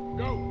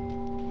 Go.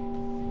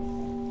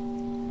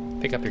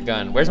 Pick up your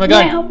gun. Where's my He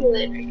gun? might help you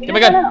later. You Get my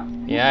never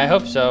gun. Yeah, I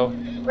hope so.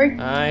 know. Or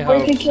I he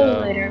hope could kill you so.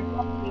 later.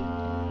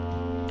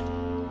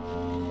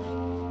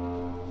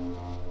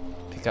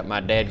 Pick up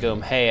my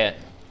dadgum hat.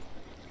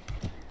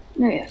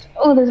 No, yes.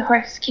 Oh, there's a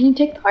horse. Can you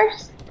take the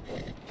horse?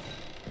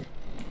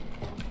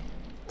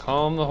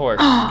 Calm the horse.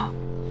 Oh.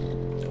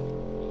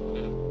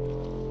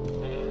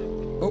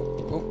 Oh.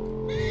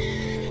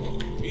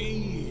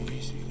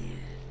 Easy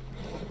there.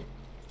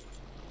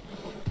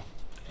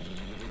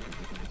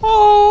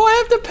 Oh, I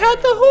have to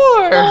pat the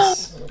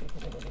horse.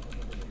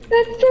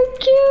 That's so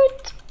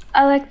cute.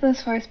 I like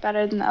this horse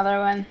better than the other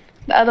one.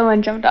 The other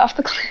one jumped off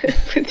the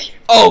cliff with you.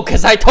 Oh,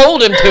 because I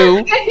told him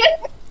to.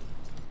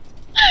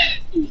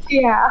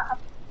 Yeah.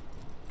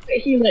 But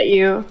he let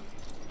you.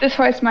 This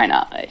horse might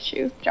not let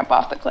you jump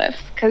off the cliff,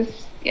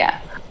 because,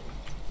 yeah.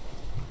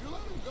 You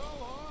let him go,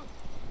 huh?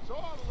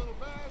 Saw the little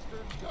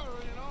bastard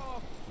scurrying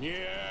off.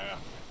 Yeah.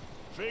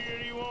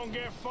 Figured he won't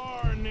get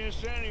far in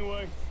this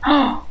anyway.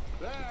 Oh,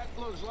 That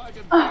looks like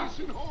a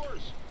decent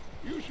horse.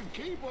 You should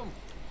keep him.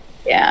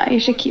 yeah, you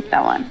should keep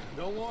that one.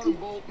 Don't want him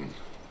bolting.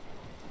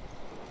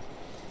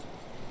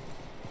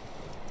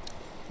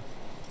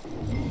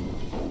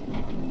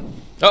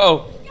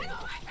 Uh-oh.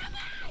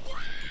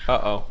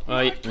 Uh-oh.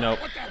 Nope.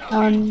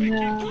 Oh,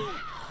 no.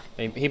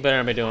 He better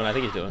not be doing what I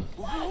think he's doing.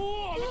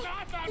 Oh, look,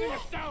 I found in the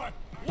cellar.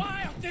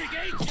 Wild thing,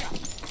 ain't ya?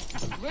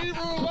 Leave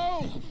her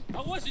alone.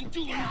 I wasn't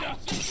doing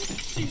nothing.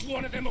 She's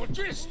one of them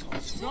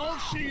O'Driscolls. No,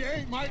 she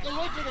ain't, Michael.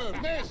 Look at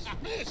her. Miss.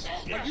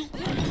 Are you...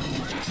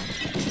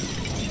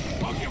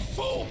 Oh, you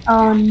fool!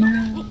 Oh,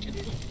 no.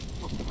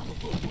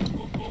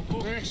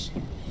 Miss.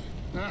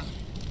 Now,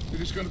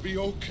 it is going to be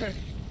okay.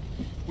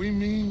 We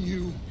mean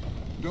you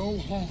no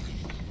harm.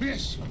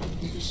 Miss.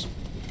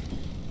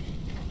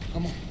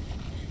 Come on.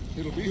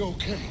 It'll be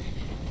okay.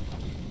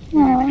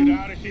 We need to get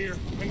out of here,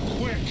 and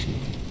quick.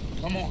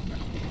 Come on now.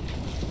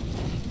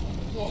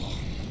 Oh.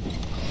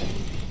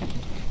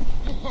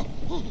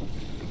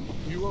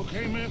 You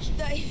okay, miss?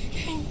 They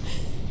came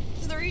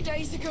 3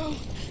 days ago.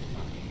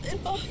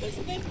 And my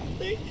husband,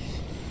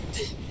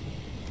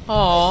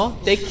 Aw,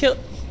 they killed.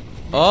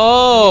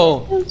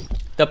 Oh,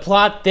 the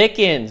plot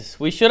thickens.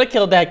 We should have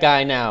killed that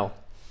guy now.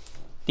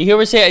 Do you hear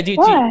what say?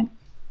 What?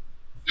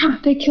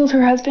 They killed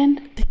her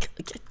husband?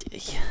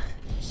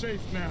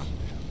 Safe now.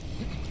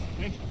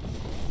 You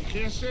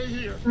can't stay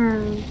here.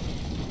 You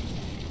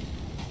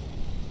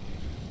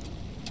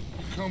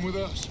come with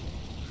us.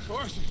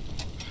 Arthur.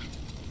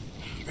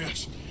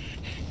 Miss,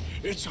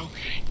 it's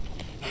okay.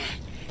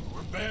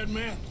 We're bad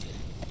men.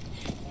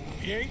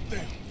 We ain't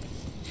them.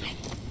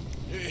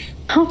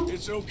 Oh,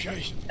 It's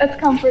okay. that's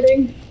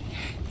comforting.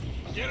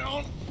 Get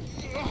on.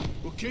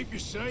 We'll keep you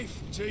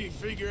safe until you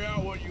figure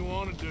out what you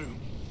want to do.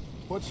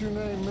 What's your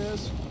name,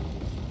 miss?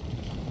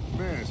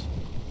 Miss.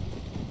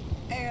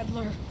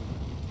 Adler,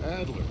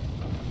 Adler.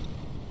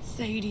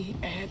 Sadie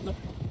Adler,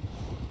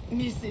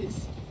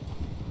 Mrs.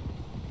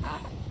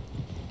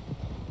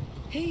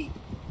 He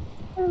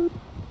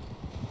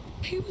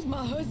was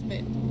my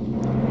husband.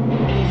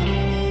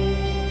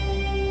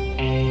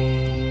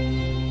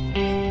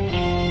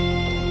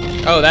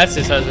 Oh, that's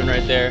his husband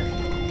right there.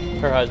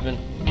 Her husband.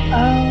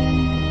 Oh.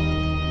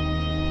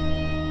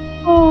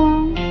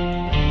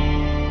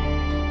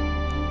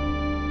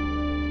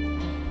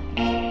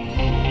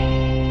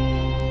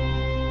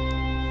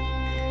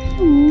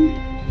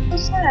 So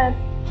sad.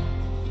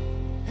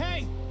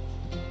 Hey!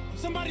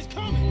 Somebody's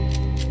coming!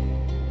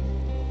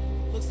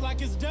 Looks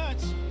like it's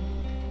Dutch.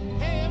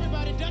 Hey,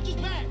 everybody, Dutch is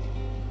back!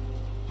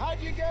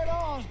 How'd you get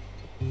on?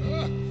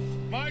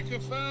 Micah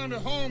found a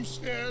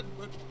homestead,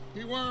 but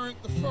he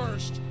weren't the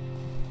first.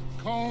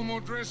 Colm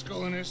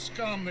O'Driscoll and his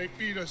scum, they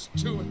beat us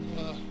to it.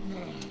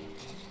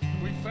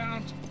 We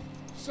found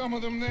some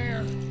of them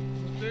there,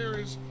 but there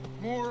is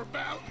more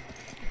about,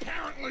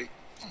 apparently.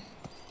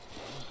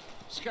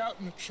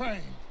 Scouting the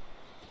train.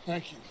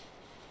 Thank you.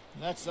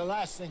 That's the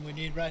last thing we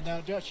need right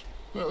now, Dutch.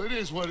 Well, it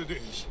is what it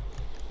is.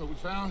 But we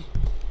found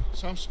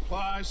some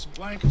supplies, some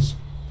blankets,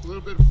 a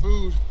little bit of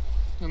food,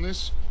 and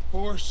this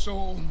poor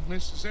soul,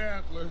 Mrs.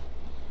 Adler,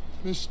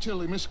 Miss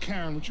Tilly, Miss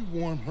Karen, would you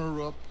warm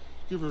her up?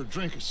 Give her a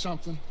drink or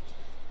something?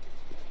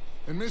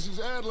 And Mrs.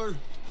 Adler,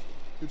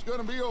 it's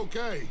gonna be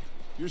okay.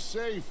 You're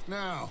safe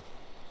now.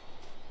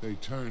 They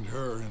turned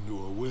her into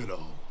a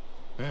widow.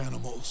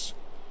 Animals.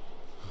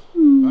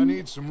 I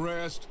need some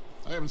rest.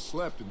 I haven't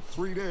slept in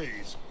 3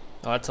 days.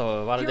 Oh, that's a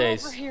lot of You're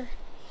days. over here.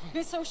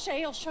 Miss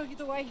O'Shea will show you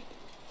the way.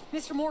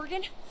 Mr.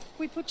 Morgan,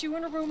 we put you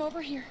in a room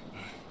over here.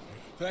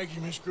 Thank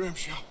you, Miss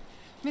Grimshaw.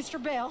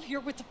 Mr. Bell, you're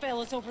with the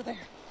fellas over there.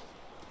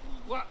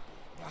 What?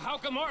 How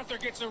come Arthur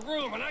gets a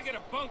room and I get a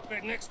bunk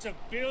bed next to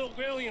Bill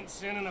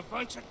Williamson and a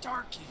bunch of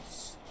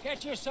darkies?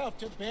 Get yourself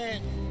to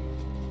bed.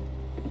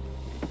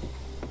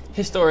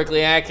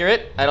 Historically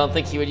accurate. I don't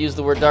think he would use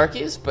the word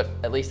darkies, but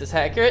at least it's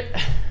accurate.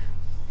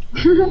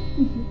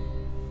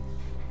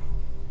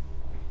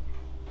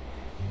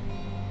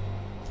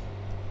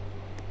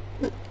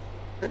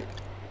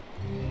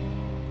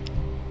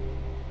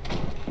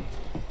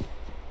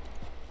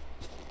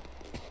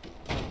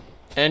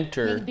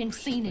 Enter. Ain't been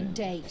seen in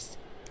days.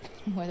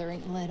 Weather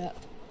ain't let up.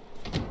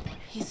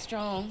 He's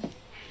strong,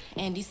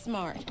 and he's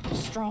smart.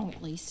 Strong,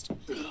 at least.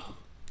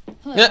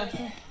 Hello, Yeah.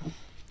 Arthur.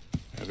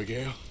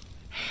 Abigail?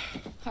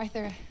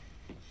 Arthur,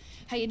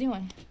 how you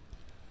doing?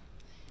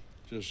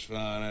 Just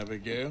fine,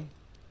 Abigail.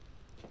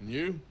 And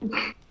you?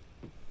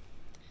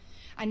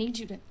 I need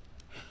you to...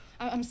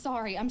 I'm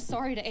sorry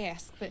to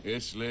ask, but...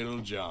 It's little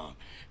John.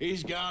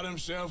 He's got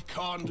himself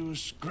caught into a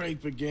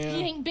scrape again.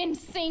 He ain't been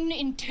seen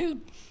in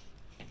two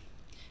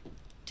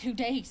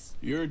days.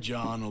 Your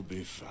John will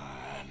be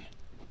fine.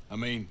 I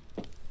mean,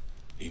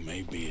 he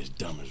may be as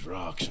dumb as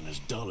rocks and as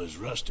dull as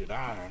rusted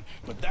iron,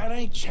 but that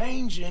ain't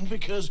changing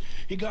because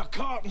he got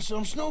caught in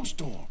some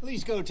snowstorm.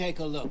 Please go take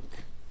a look.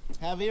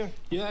 Javier?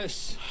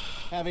 Yes.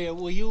 Javier,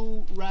 will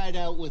you ride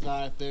out with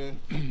Arthur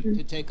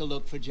to take a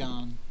look for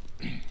John?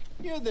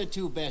 You're the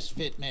two best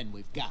fit men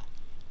we've got.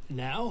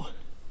 Now?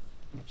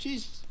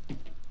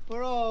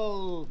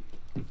 We're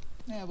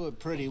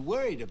pretty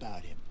worried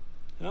about him.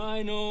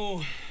 I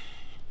know.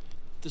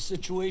 The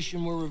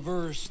situation were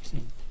reversed.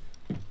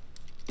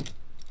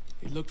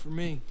 He looked for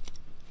me.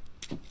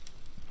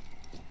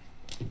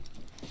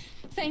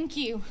 Thank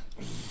you.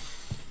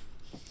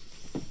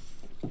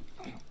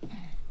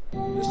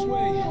 This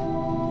way.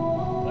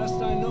 Last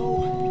I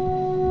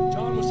know,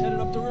 John was headed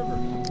up the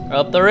river.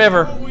 Up the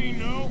river. All we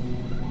know,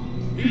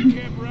 he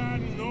kept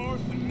riding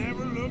north and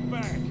never looked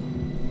back.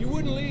 You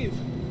wouldn't leave.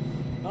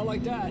 Not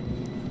like that.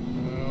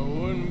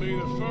 Wouldn't be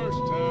the first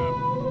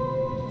time.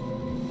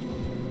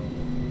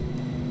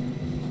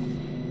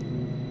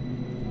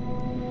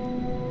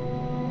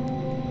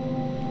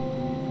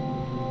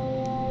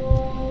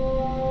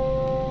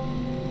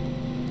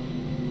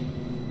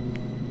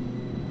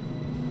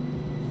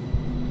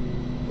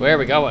 Where are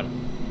we going?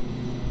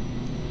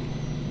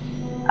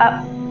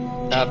 Up.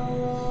 Up.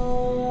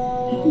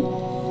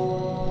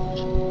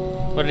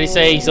 What did he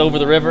say? He's over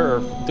the river,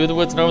 or through the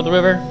woods and over the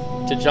river?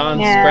 To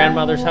John's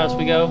grandmother's house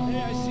we go?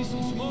 Hey, I see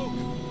some smoke.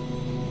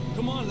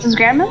 Come on, This is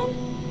grandma?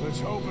 Let's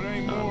hope it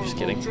ain't Oh, I'm more just of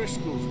kidding.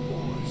 O'Driscoll's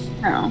boys.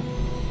 No.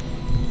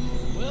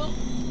 Well,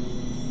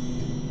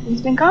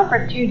 He's been gone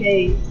for 2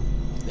 days.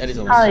 That is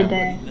a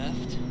Holiday.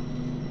 left.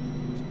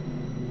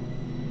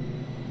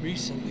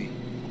 Recently.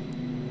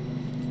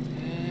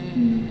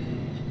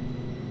 And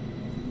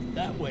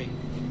that way.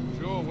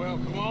 Sure, well,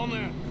 come on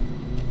then.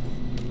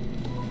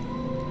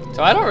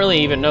 So I don't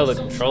really even know the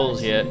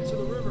controls yet, Into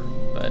the river.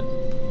 but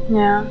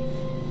Yeah.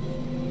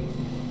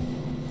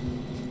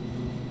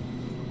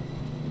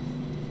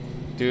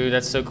 dude,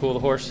 that's so cool, the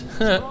horse.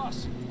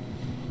 Cross.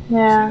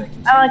 Yeah.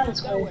 I like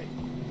this way.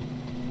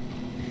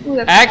 Ooh,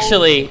 that's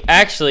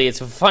Actually, it's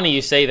funny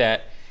you say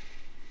that.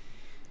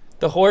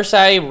 The horse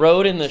I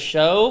rode in the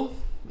show,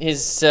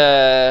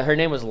 her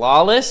name was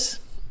Lawless.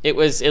 It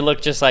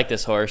looked just like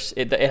this horse.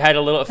 It had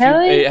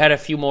Really? it had a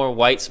few more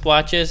white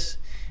splotches,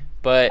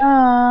 but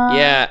Aww.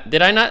 yeah.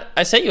 Did I not?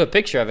 I sent you a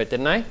picture of it,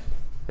 didn't I?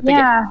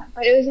 Yeah,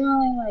 but it was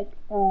only like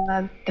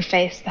the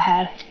face, the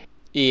head.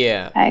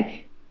 Yeah.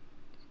 Like,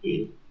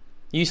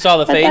 You saw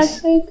the but face.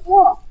 that's so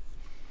cool.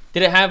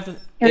 Did it have?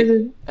 It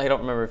was I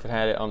don't remember if it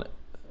had it on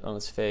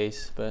its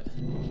face, but.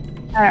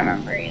 I don't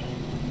remember either.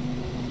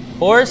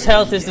 Horse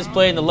health is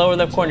displayed in the lower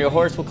left corner. Your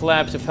horse will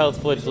collapse if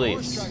health fluid Horse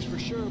leaves. tracks for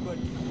sure, but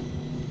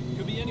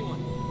could be anyone.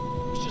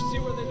 Let's just see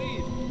where they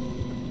lead.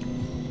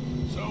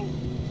 So,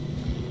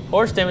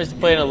 Horse damage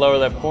displayed in the lower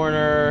left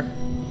corner.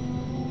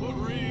 what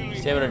really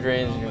Stamina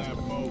drains.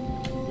 happened on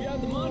that boat? We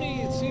had the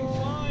money, it seemed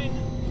fine.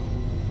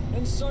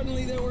 And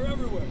suddenly they were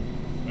everywhere.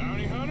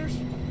 Bounty hunters?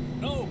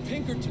 No,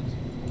 Pinkertons.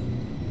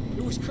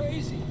 It was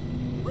crazy.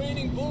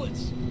 Raining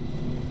bullets.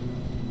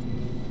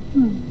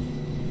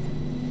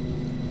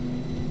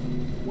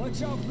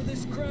 Watch out for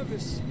this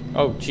crevice.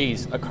 Oh,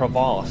 jeez, a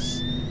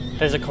crevasse.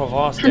 There's a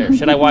crevasse there.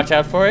 Should I watch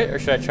out for it, or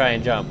should I try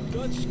and jump?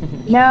 Dutch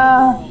No,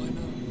 all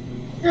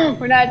in a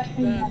we're not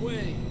doing bad that.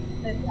 way.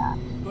 Like that.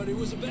 But it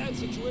was a bad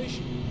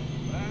situation.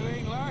 That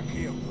ain't like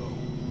him,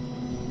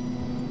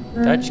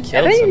 though. Dutch I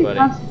killed think you somebody.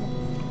 crossed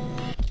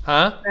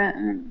Huh?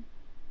 it.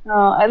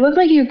 Oh, it looked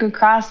like you could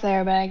cross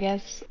there, but I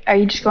guess are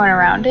you just going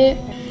around it?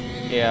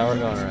 Yeah, we're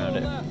going around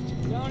it.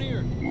 Left, down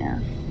here. Yeah.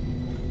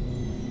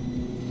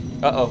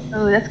 Uh-oh.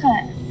 Oh, that's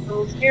kind of a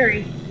little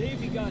scary.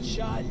 Davey got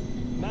shot.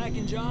 Mac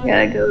and John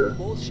Gotta go.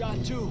 both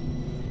shot too.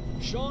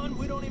 Sean,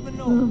 we don't even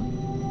know.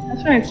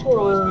 That's very Surprised we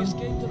cool.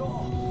 escaped at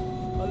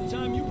all. By the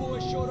time you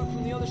boys showed up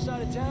from the other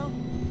side of town,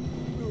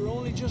 we were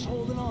only just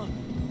holding on.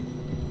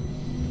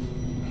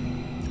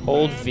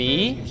 Hold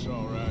V? It's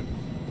all right.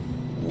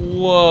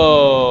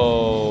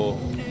 Whoa.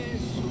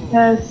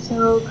 That's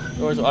so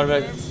Doors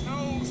automatic.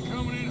 Snow's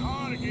coming in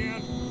hard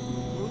again.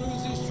 We'll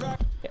lose this track.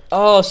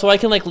 Oh, so I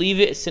can like leave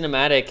it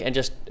cinematic and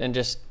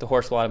just the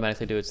horse will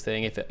automatically do its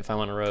thing if I'm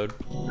on a road.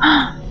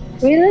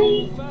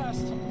 Really?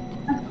 Fast.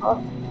 That's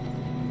cool.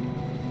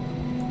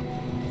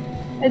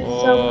 It's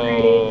so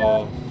pretty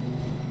though.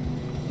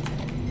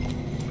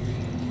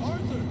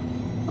 Arthur.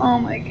 Oh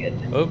my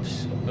goodness.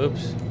 Oops.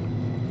 Oops.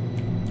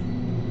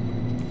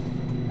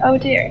 Oh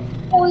dear.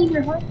 Oh, leave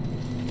your horse.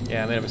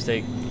 Yeah, I made a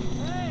mistake.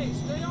 Hey,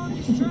 stay on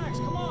these tracks.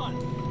 Come on.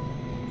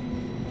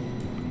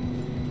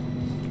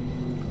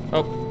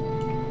 Oh.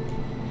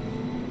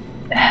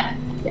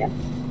 Yeah.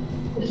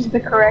 This is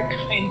the correct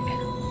thing.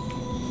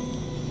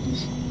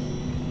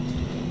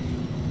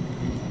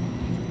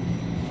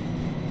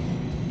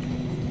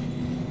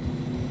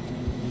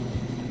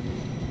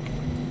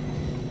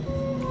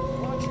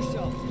 Watch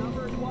yourself. It's not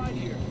very wide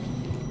here.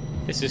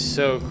 This is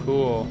so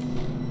cool.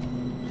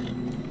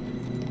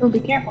 Oh, be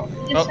careful.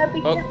 Just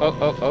be careful.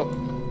 Oh.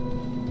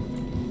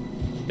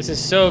 This is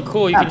so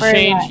cool. You Not can very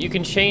change wide. you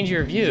can change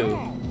your view.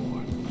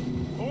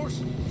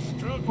 Horses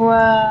struggling.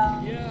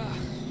 Wow. Yeah.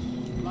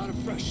 A lot of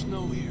fresh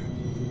snow here.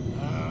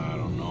 I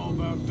don't know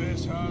about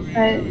this, Javier.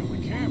 Right. I mean, we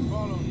can't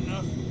follow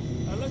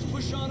nothing. Let's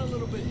push on a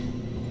little bit.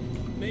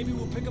 Maybe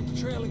we'll pick up the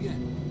trail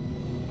again.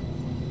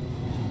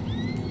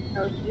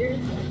 Oh dear.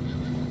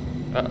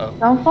 Uh-oh.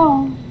 Don't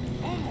fall.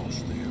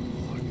 Almost there,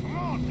 boy. Come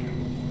on now.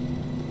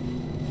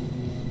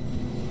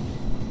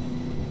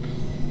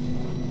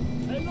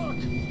 Hey, look!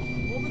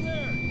 Over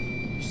there!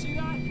 You see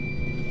that?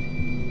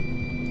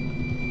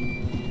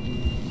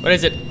 What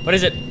is it? What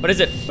is it? What is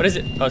it? What is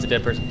it? Oh, it's a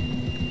dead person.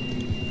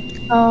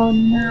 Oh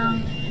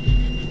no.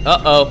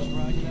 Uh-oh.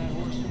 Riding that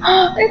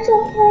horse. It's a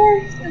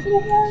horse. Is it a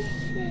horse?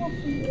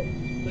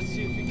 Let's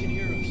see if he can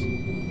hear us.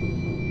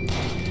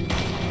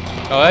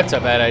 Oh, that's a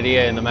bad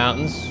idea in the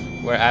mountains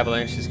where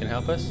avalanches can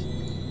help us.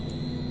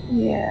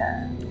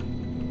 Yeah.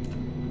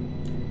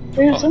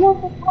 There's someone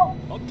for help.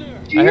 Up there.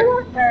 Do you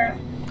hear that?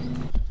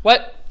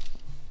 What?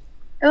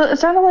 It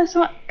sounded like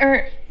someone,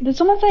 or did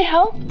someone say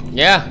help?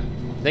 Yeah,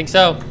 I think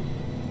so.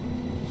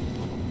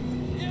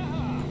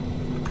 Yeah.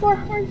 Poor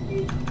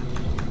horsey.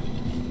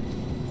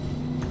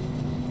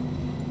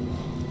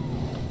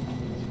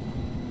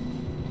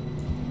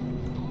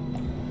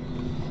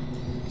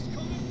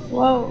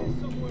 Whoa.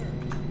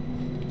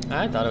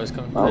 I thought it was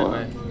coming Oh. that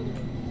way.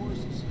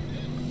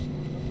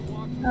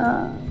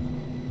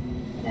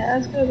 Yeah,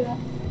 let's go there.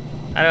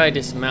 How do I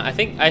dismount? I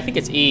think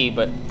it's E,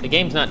 but the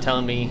game's not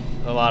telling me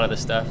a lot of the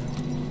stuff.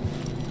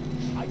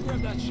 I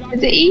grabbed that shotgun.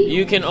 Is it E?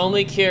 You can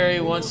only carry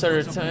one sword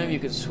at a time. You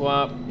can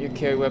swap your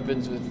carry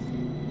weapons with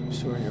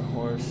sword on your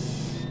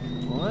horse.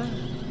 What?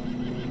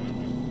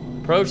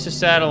 Approach the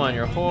saddle on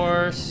your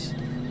horse.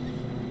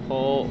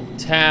 Hold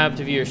tab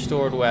to view your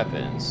stored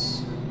weapons.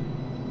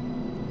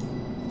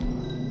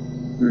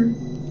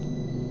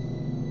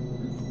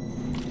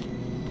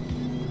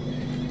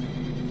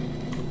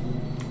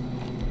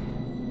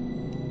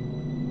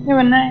 You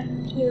have a knife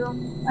too.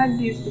 I'd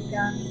use the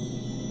gun.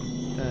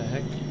 The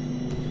heck?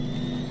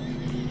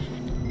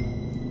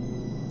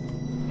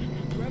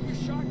 Grab your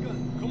shotgun.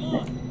 Come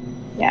on.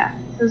 Yeah,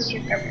 let's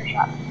just grab your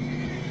shot.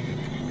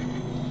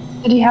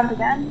 Did you have the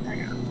gun or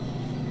no?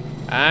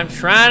 I'm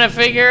trying to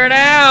figure it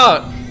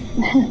out.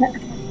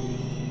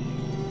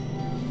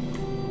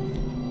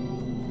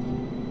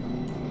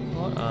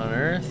 What on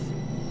earth?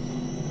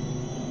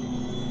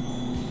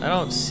 I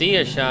don't see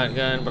a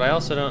shotgun, but I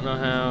also don't know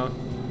how.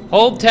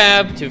 Hold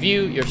tab to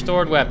view your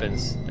stored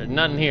weapons. There's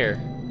nothing here.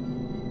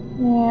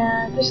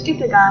 Yeah, just get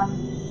the gun.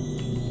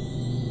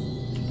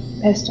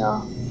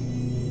 Pistol.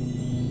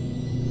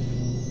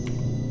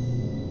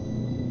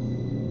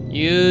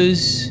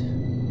 Use.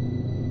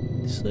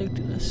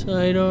 Select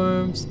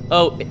sidearms.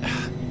 Oh,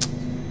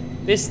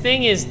 this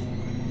thing is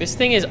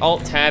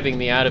alt tabbing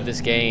me out of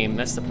this game.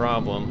 That's the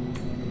problem.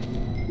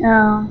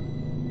 No.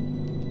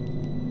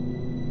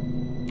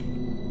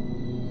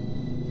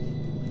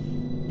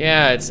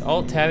 Yeah, it's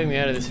alt tabbing me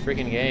out of this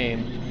freaking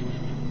game.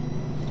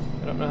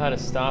 I don't know how to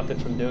stop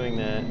it from doing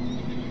that.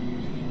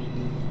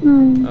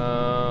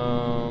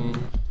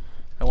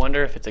 I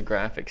wonder if it's a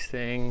graphics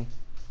thing.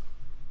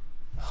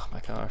 Oh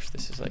my gosh,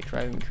 this is like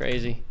driving me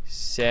crazy.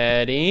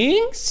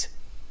 Settings.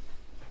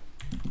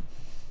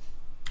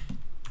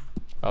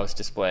 Oh, it's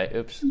display.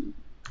 Oops.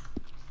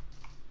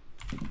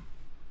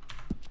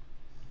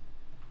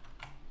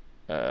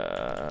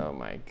 Oh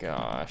my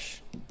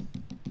gosh.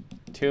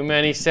 Too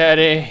many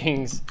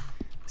settings.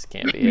 This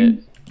can't be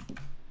it.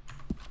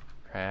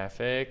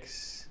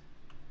 Graphics.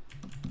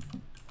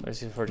 Let's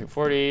see,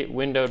 1440.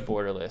 Windowed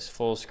borderless.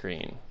 Full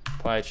screen.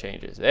 Apply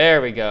changes.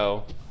 There we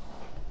go.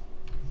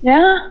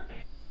 Yeah?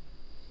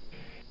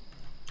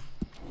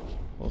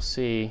 We'll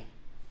see.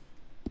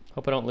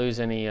 Hope I don't lose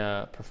any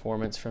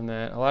performance from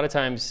that. A lot of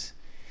times,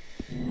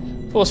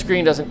 full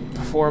screen doesn't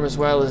perform as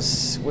well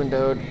as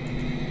windowed.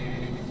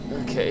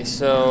 Okay,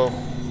 so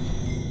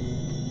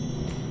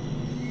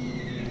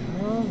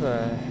how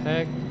the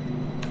heck?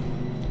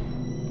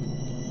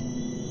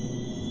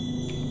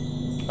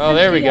 Oh,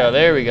 there we go.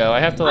 There we go. I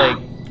have to like.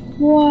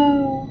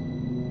 Whoa.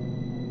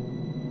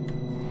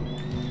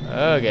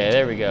 Okay,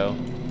 there we go.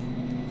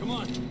 Come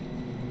on.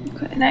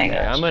 Okay, now you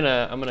Okay,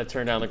 got I'm gonna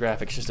turn down the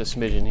graphics just a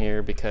smidgen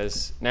here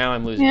because now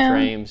I'm losing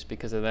frames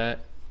because of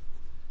that.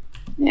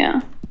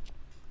 Yeah.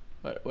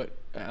 What?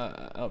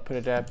 Output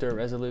adapter,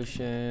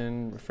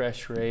 resolution,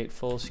 refresh rate,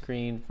 full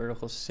screen,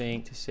 vertical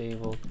sync,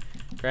 disabled,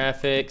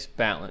 graphics,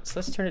 balance.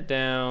 Let's turn it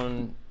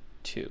down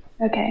 2.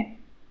 Okay.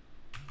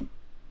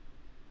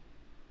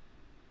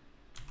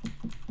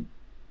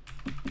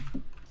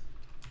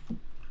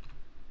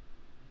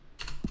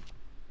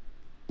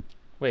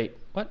 Wait,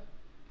 what?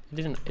 It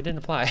didn't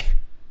apply.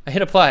 I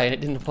hit apply and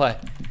it didn't apply.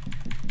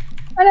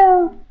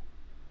 Hello.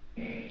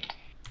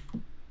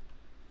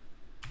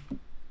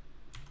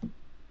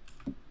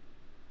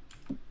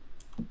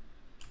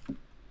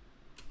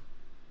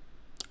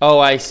 Oh,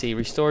 I see.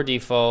 Restore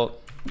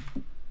default.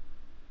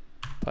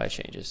 Apply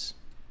changes.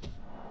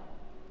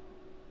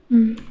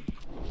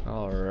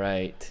 All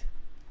right.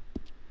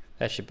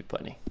 That should be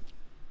plenty.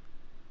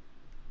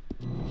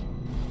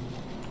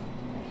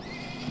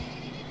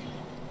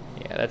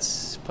 Yeah,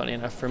 that's plenty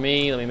enough for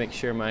me. Let me make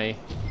sure my...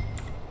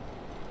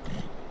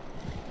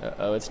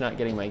 Uh-oh, it's not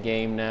getting my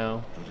game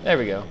now. There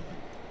we go.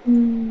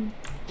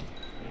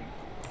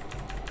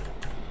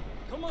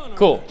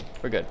 Cool.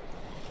 We're good.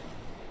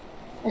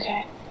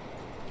 Okay.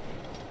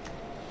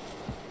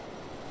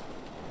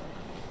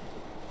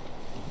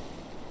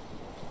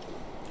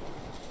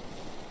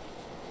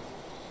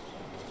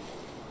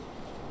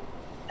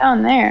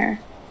 Down there.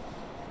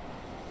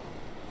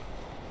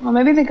 Well,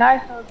 maybe the guy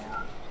fell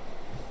down.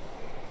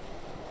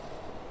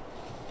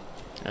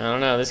 I don't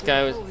know. This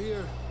guy was...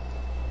 You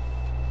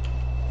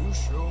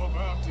sure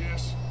about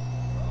this?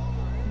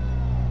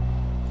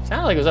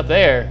 Sounded like it was up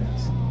there.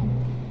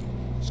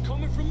 It's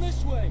coming from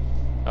this way.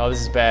 Oh,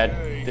 this is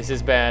bad. This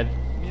is bad.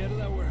 Yeah,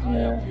 that we're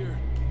high up here.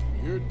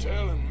 You're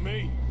telling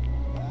me.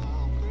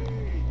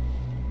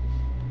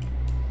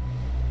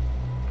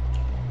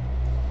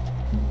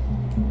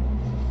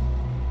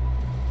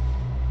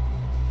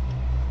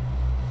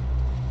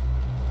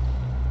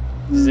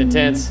 This is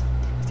intense.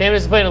 Stamina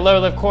is playing in the lower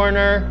left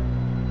corner.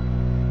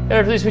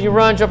 Better please when you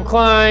run, jump, or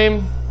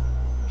climb.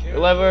 The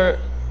lever,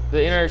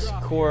 the inner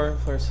core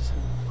first.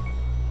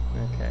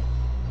 Okay.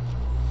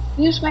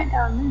 You just went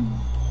down there.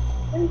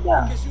 Where'd you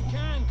go? Guess you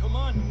can. Come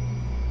on.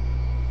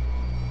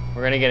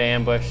 We're gonna get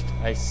ambushed.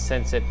 I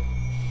sense it.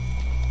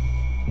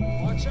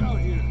 Watch out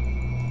here.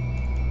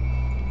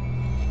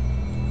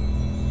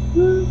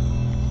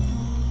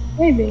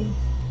 Maybe.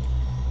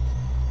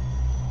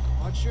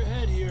 Watch your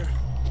head here.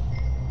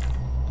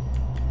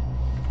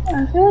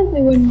 I feel like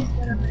they wouldn't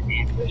set up an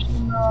ambush in the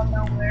middle of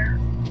nowhere.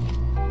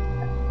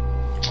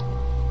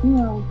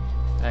 No.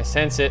 I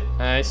sense it.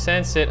 I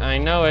sense it. I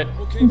know it.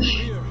 Okay, from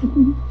here.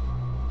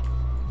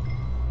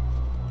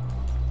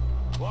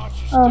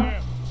 Watch your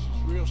step. This is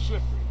real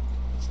slippery.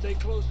 Stay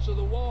close to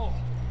the wall.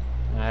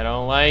 I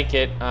don't like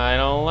it. I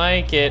don't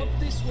like it. Up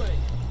this way.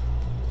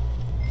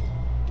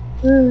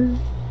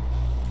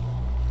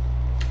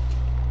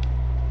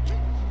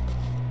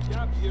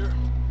 Gap here.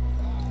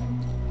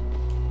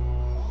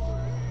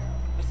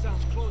 That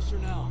sounds closer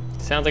now.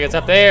 Sounds like it's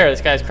up there.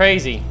 This guy's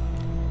crazy.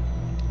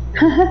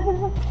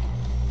 We're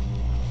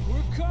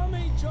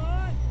coming,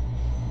 John.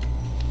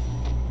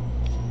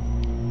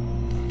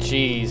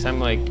 Jeez, I'm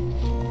like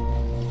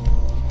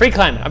free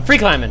climbing. I'm free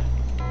climbing.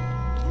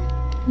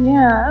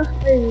 Yeah,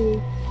 that's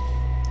crazy.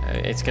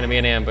 It's gonna be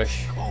an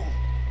ambush.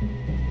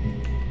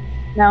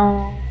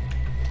 No.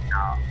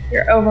 No.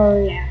 You're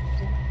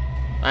overreacting.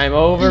 I'm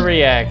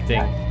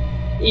overreacting.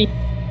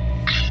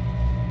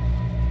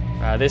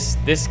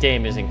 This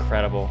game is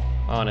incredible,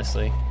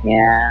 honestly.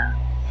 Yeah.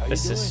 The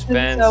It's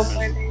suspense. so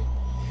pretty.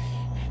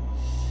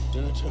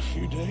 Been a tough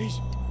few days.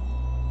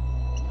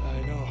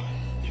 I know.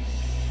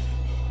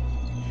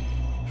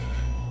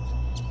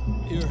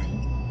 Here.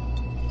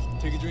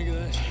 Take a drink of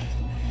that.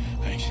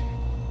 Thanks.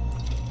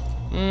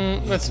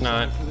 Let's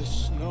not. For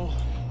this snow.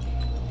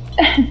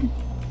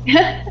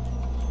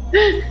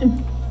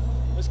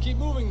 Let's keep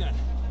moving then.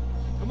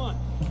 Come on.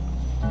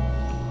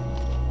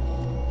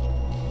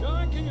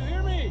 John, can you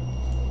hear me?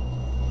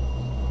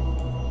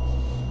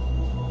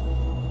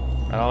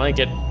 I don't like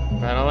it.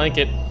 I don't like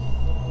it.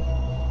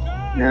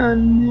 No,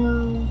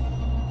 no.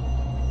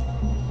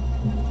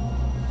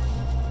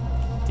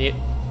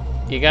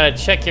 You gotta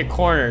check your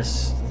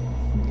corners.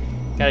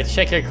 Gotta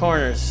check your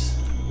corners.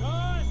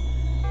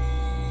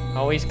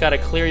 Always gotta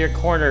clear your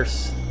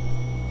corners.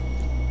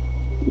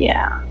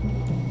 Yeah.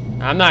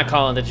 I'm not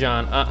calling to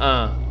John.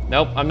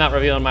 Nope, I'm not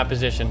revealing my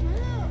position.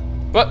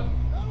 What?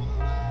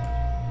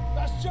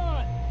 That's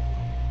John.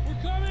 We're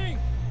coming.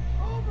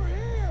 Over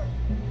here.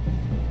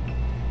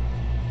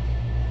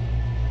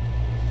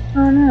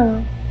 Oh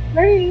no.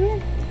 Where are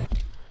you?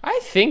 I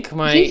think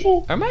my...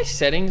 Jesus. Are my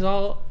settings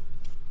all...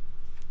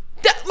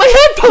 My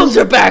headphones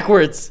are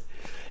backwards!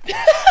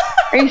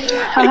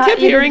 I kept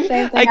hearing.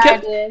 I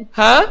kept.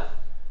 Huh?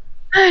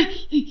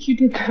 You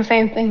did the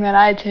same thing that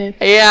I did.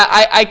 Yeah,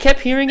 I kept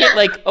hearing it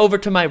like over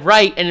to my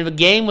right, and the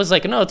game was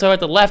like, no, it's over at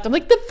the left. I'm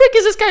like, the frick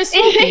is this guy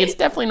speaking? It's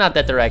definitely not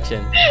that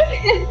direction.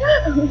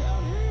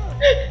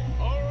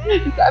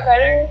 Is that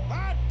better?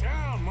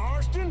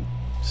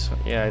 So,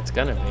 yeah, it's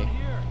gonna be.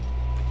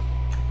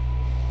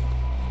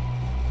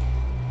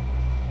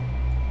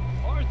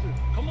 Arthur,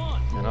 come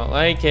on. I don't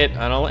like it.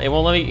 I don't. It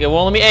won't let me. It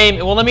won't let me aim.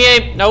 It won't let me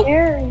aim. Nope.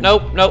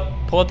 Nope. Nope.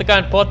 Pull out the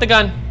gun. Pull out the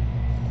gun.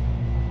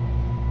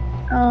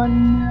 Oh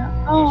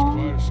no. Oh. That's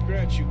quite a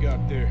scratch you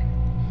got there.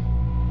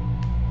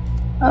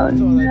 Oh I thought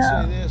no.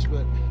 I'd say this,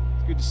 but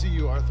it's good to see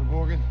you, Arthur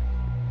Morgan.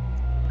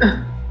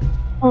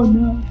 Oh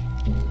no.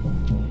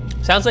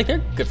 Sounds like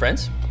they're good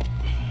friends.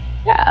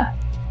 Yeah.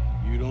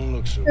 You don't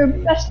look so They're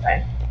good. best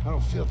friends. I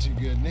don't feel too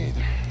good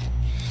neither.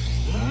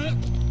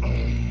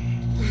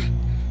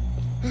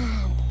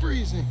 I'm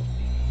freezing.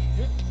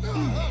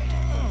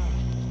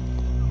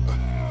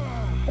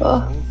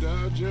 Don't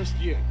die just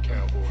yet,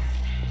 cowboy.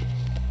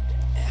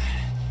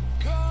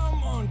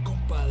 Come on,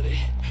 compadre.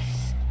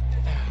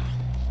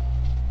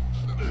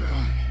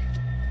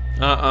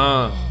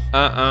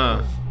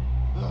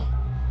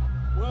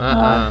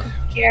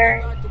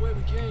 Scary. Back the way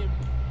we came.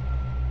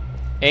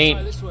 Try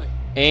Ain't this way.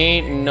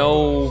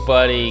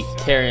 nobody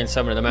carrying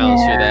someone in the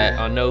mountains through Yeah. that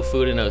on no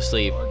food and no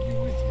sleep.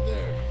 Argue with you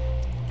there.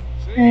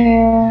 See?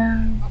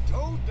 Yeah. I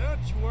told Dutch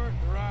you weren't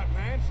the right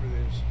man for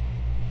this.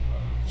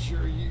 I'm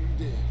sure you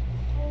did.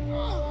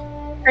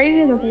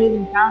 Crazy that they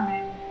even found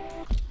him.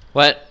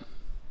 What?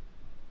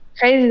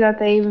 Crazy that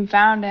they even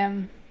found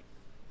him.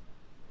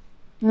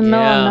 In the middle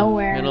of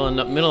nowhere. Middle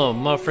of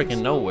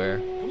motherfucking nowhere.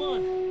 Come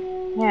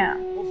on. Yeah.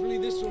 Hopefully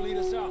this will lead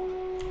us out.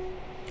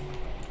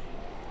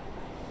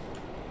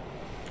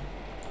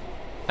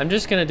 I'm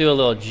just gonna do a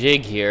little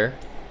jig here.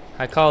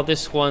 I call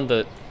this one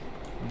the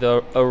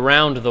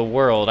around the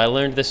world. I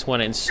learned this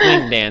one in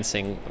swing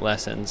dancing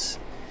lessons.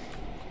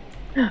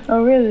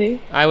 Oh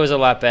really? I was a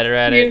lot better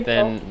at it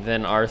Beautiful.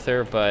 than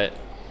Arthur, but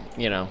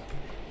you know,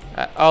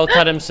 I'll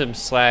cut him some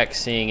slack,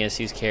 seeing as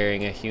he's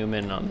carrying a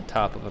human on the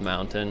top of a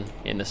mountain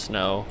in the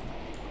snow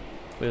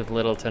with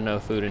little to no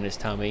food in his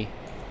tummy.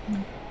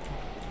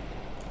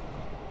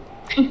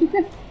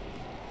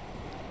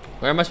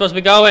 Where am I supposed to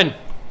be going?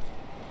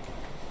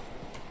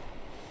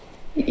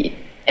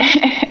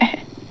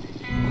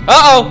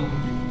 Uh-oh!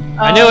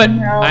 I knew it.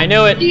 No. I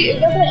knew it.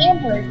 Look at the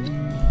ambush.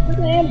 Look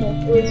at the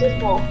ambush. It was just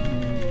full.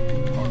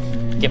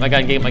 Get my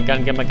gun, get my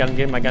gun, get my gun,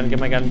 get my gun, get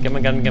my gun, get my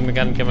gun, get my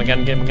gun, get my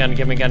gun, get my gun,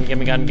 get my gun, get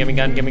my gun, get my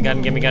gun, get my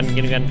gun, get my gun,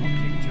 get my gun.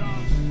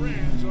 John's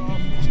friends off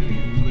until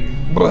you're clear.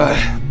 All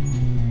right,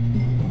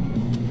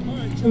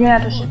 We're gonna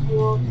have to ship you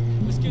over.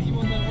 let's get you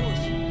on that horse.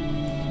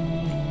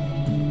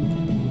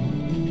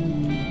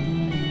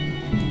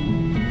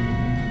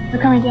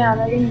 They're coming down.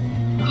 They're gonna.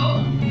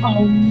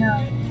 Oh no.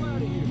 Out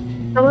of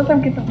here. Don't let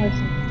them get the horses.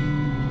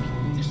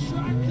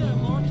 Distract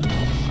them, Arthur.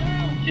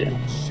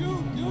 Yeah.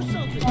 Shoot, do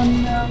something. Oh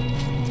no.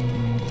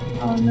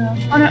 Oh no.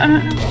 Oh no, oh no,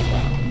 no.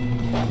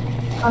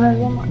 Oh, there's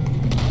one more.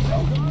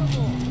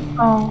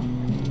 Oh.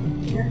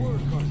 Good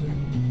work, Arthur.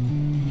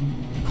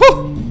 Whew.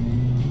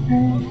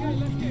 Okay,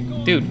 let's get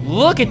going. Dude,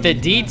 look at the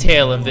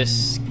detail of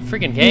this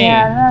freaking game.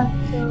 Yeah,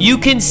 that's so You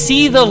can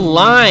see the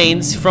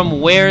lines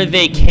from where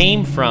they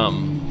came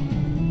from.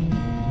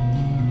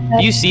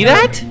 You see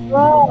that?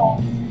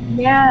 cool.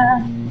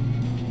 Yeah.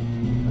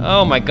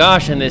 Oh my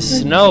gosh, and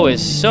this snow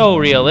is so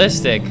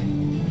realistic.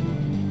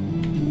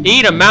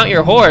 E to mount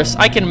your horse.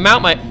 I can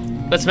mount my...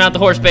 Let's mount the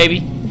horse,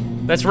 baby.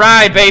 Let's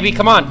ride, baby.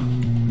 Come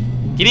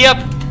on. Giddy up.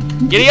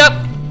 Giddy up.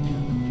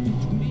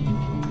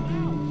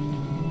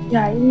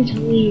 Yeah, you need to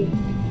leave.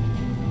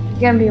 It's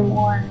gonna be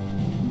more.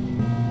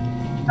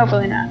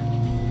 Hopefully not.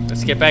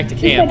 Let's get back to I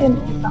think I camp.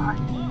 didn't put on.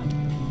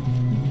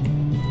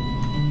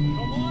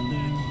 Come on,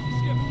 then.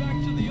 Let's get back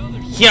to the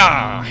others.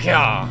 Yeah,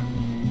 yeah. I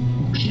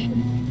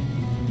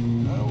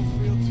don't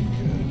feel too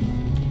good.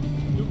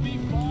 You'll be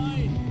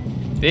fine.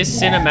 This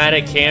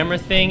cinematic camera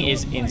thing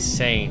is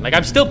insane. Like,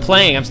 I'm still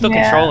playing. I'm still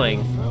Yeah.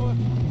 controlling. Fella,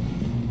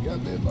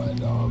 got bit by a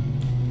dog.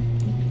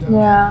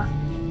 Yeah. An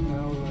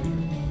hour later.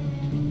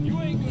 You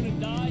ain't gonna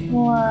die.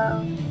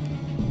 Wow.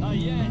 Not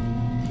yet.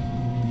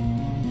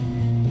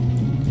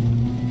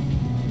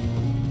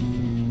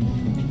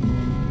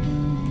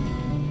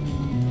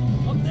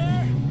 Up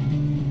there.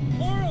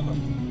 More of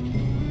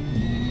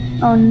them.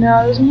 Oh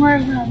no, there's more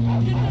of them.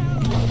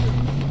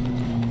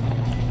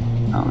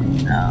 Oh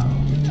no.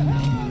 Get the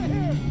hell out of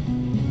here.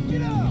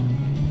 Get out.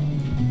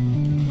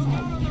 Look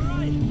out on the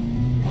right.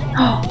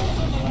 Oh, Holes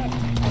on the left.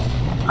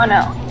 oh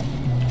no.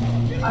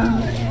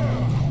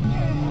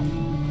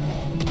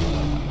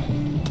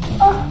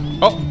 Oh.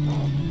 Oh,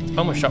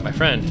 almost shot my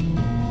friend.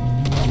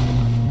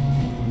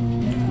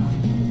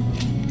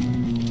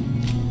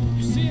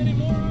 You see any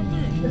more,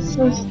 Arthur? It's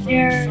so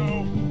scary.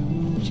 So,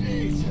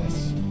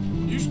 Jesus.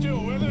 You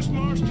still with us,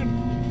 Marston?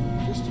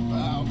 Just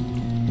about.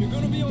 You're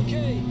gonna be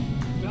okay.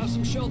 We have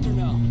some shelter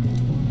now.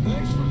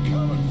 Thanks for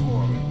coming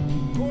for me.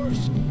 Of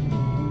course.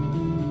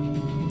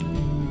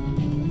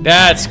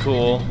 That's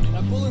cool.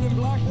 Now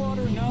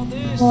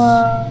this.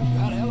 Whoa.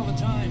 Got a hell of a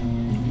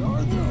time.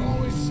 Arthur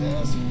always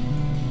says,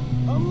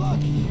 I'm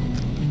lucky.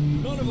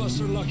 None of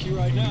us are lucky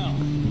right now.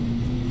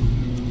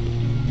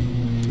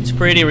 It's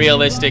pretty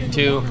realistic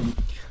too.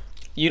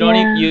 You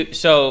don't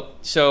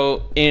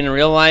so in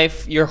real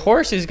life, your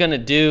horse is gonna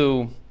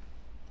do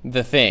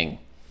the thing.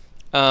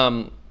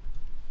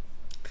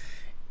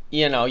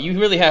 You know, you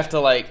really have to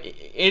like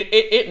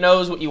it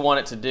knows what you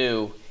want it to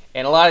do,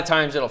 and a lot of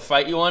times it'll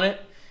fight you on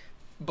it,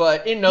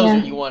 but it knows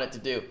what you want it to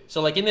do.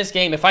 So like in this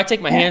game, if I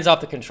take my hands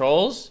off the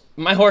controls,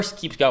 my horse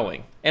keeps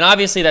going. And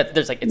obviously that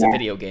there's like it's a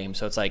video game,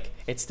 so it's like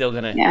it's still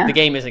gonna the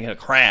game isn't gonna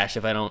crash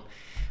if I don't.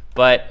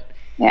 But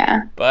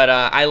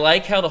I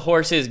like how the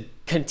horses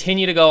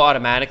continue to go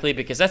automatically,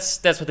 because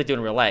that's what they do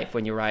in real life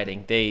when you're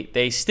riding.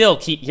 They still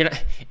keep,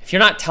 if you're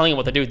not telling them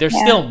what to do, they're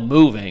still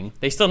moving.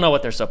 They still know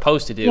what they're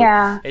supposed to do.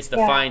 It's the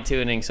fine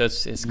tuning, so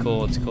it's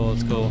cool. It's cool.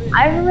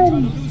 I've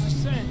ridden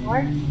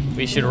before.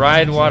 We should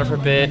ride water for a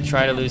bit,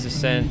 try to lose the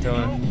scent. We're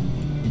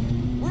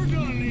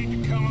gonna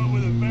need to come up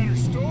with a better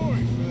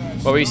story for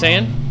that. What were you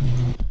saying?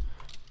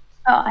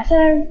 Oh, I said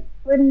I've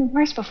ridden a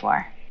horse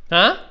before.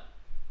 Huh?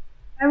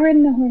 I've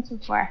ridden a horse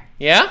before.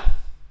 Yeah?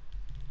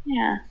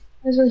 Yeah.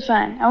 It was really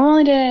fun. I've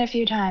only did it a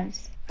few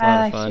times. I'd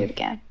like to do it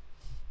again.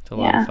 It's a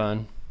lot of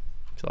fun.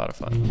 It's a lot of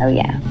fun. Oh,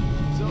 yeah.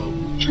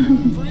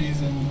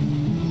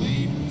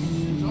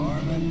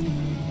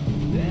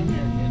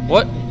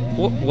 What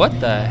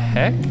the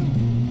heck?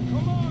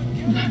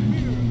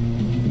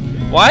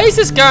 Why is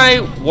this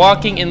guy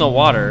walking in the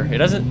water? It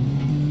doesn't...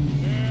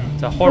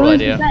 It's a horrible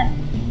idea.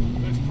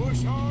 Let's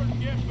push hard and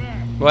get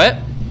back. What?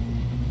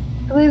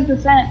 To lose the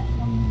scent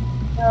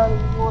so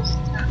the wolves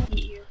don't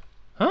eat you.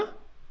 Huh?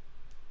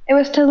 It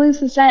was to lose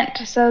the scent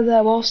so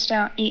the wolves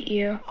don't eat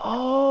you.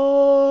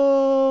 Oh.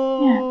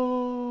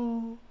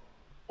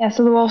 Yeah,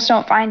 so the wolves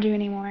don't find you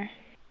anymore.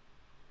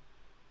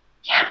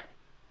 Yeah.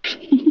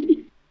 I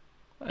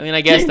mean, I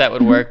guess that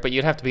would work, but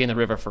you'd have to be in the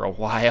river for a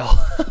while.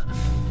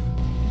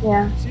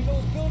 Yeah. See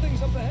those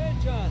buildings up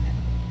ahead, John?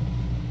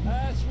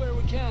 That's where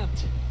we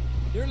camped.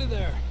 Nearly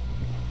there.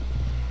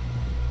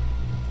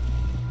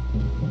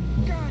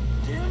 God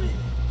damn it!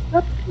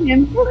 Oh,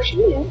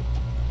 shit.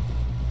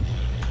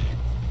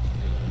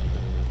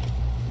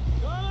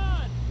 Come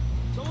on!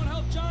 Someone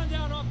help John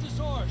down off this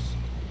horse.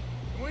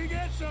 Can we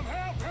get some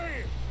help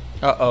here?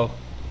 Uh-oh.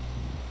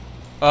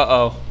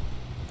 Uh-oh.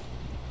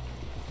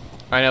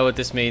 I know what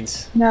this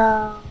means.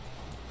 No.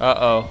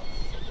 Uh-oh.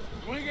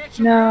 Can we get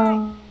some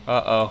No.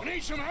 Uh-oh. We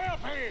need some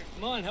help here.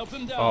 Come on, help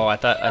him down. Oh, I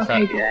thought...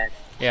 Okay, good.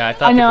 Yeah, I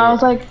thought... I know, people I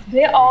was like,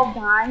 they all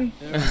die.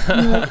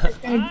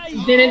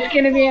 Then it's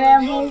gonna be an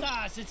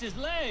ambush. It's his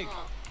leg.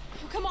 Oh,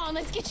 come on,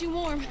 let's get you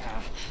warm.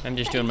 I'm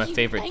just doing my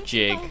favorite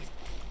jig.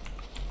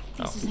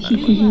 This is a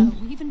new low,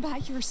 even by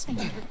your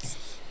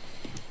standards.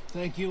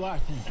 Thank you,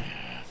 Arthur.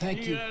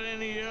 Thank you. Got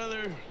any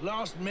other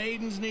lost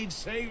maidens need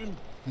saving?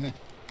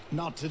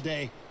 Not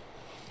today.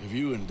 Have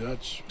you and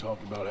Dutch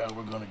talked about how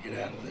we're gonna get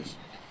out of this?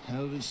 I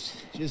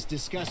was just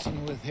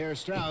discussing with Herr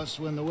Strauss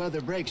when the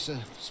weather breaks.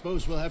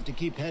 Suppose we'll have to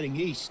keep heading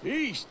east.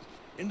 East?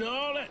 Into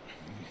all that...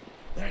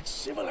 That's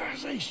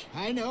civilization.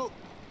 I know.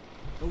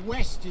 The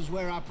west is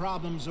where our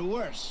problems are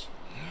worse.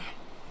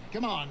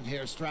 Come on,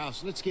 Herr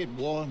Strauss. Let's get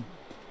warm.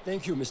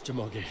 Thank you, Mr.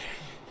 Moggy.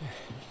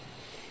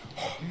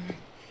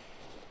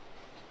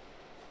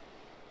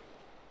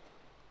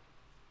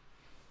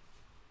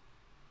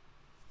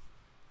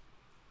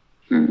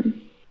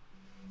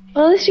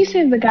 Well, at least you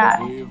saved the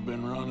guy. We've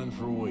been running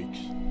for weeks.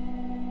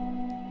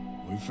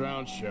 We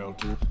found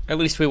shelter. At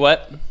least we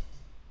what?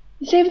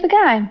 You saved the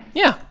guy.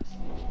 Yeah.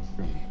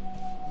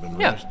 Been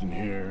resting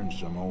here in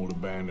some old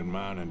abandoned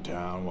mining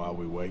town while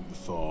we wait the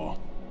thaw.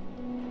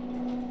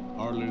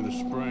 Hardly the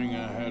spring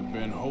I had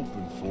been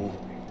hoping for.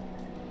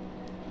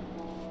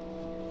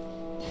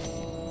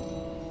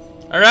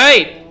 All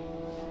right.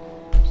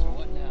 So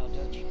what now,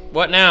 Dutch?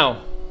 What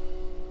now?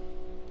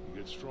 We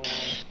get strong,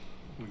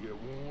 we get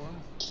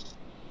warm,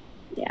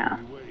 Yeah.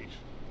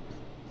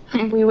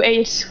 we wait. We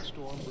wait.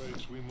 Storm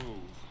breaks, we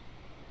move.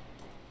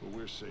 But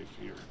we're safe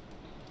here.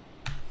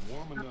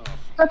 Warm enough.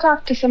 Go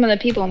talk to some of the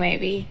people,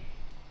 maybe.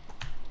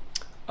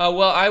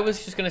 Well, I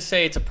was just gonna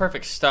say it's a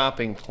perfect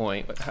stopping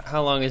point. But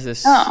how long is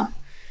this? Oh.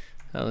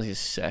 How long is this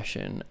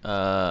session?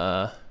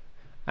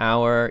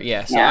 Hour.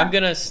 Yeah. So Yeah. I'm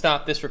gonna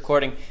stop this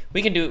recording.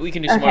 We can do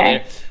some more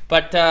later.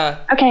 But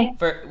Okay.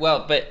 for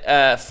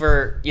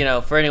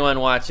for anyone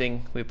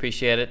watching, we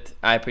appreciate it.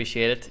 I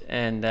appreciate it,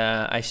 and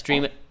I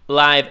stream it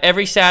live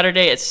every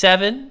Saturday at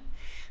 7.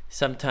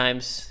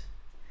 Sometimes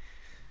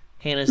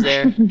Hannah's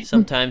there.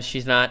 Sometimes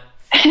she's not.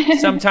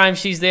 Sometimes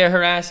she's there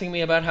harassing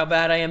me about how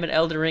bad I am at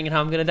Elden Ring and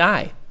how I'm gonna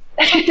die.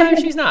 Sometimes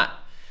she's not.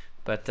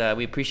 But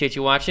we appreciate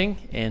you watching,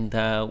 and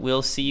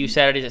we'll see you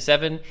Saturdays at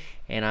 7.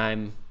 And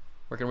I'm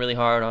working really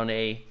hard on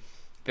a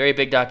very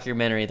big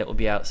documentary that will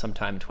be out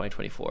sometime in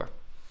 2024.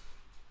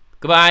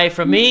 Goodbye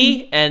from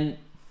me, and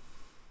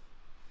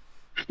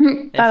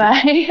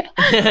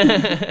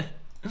Bye-bye.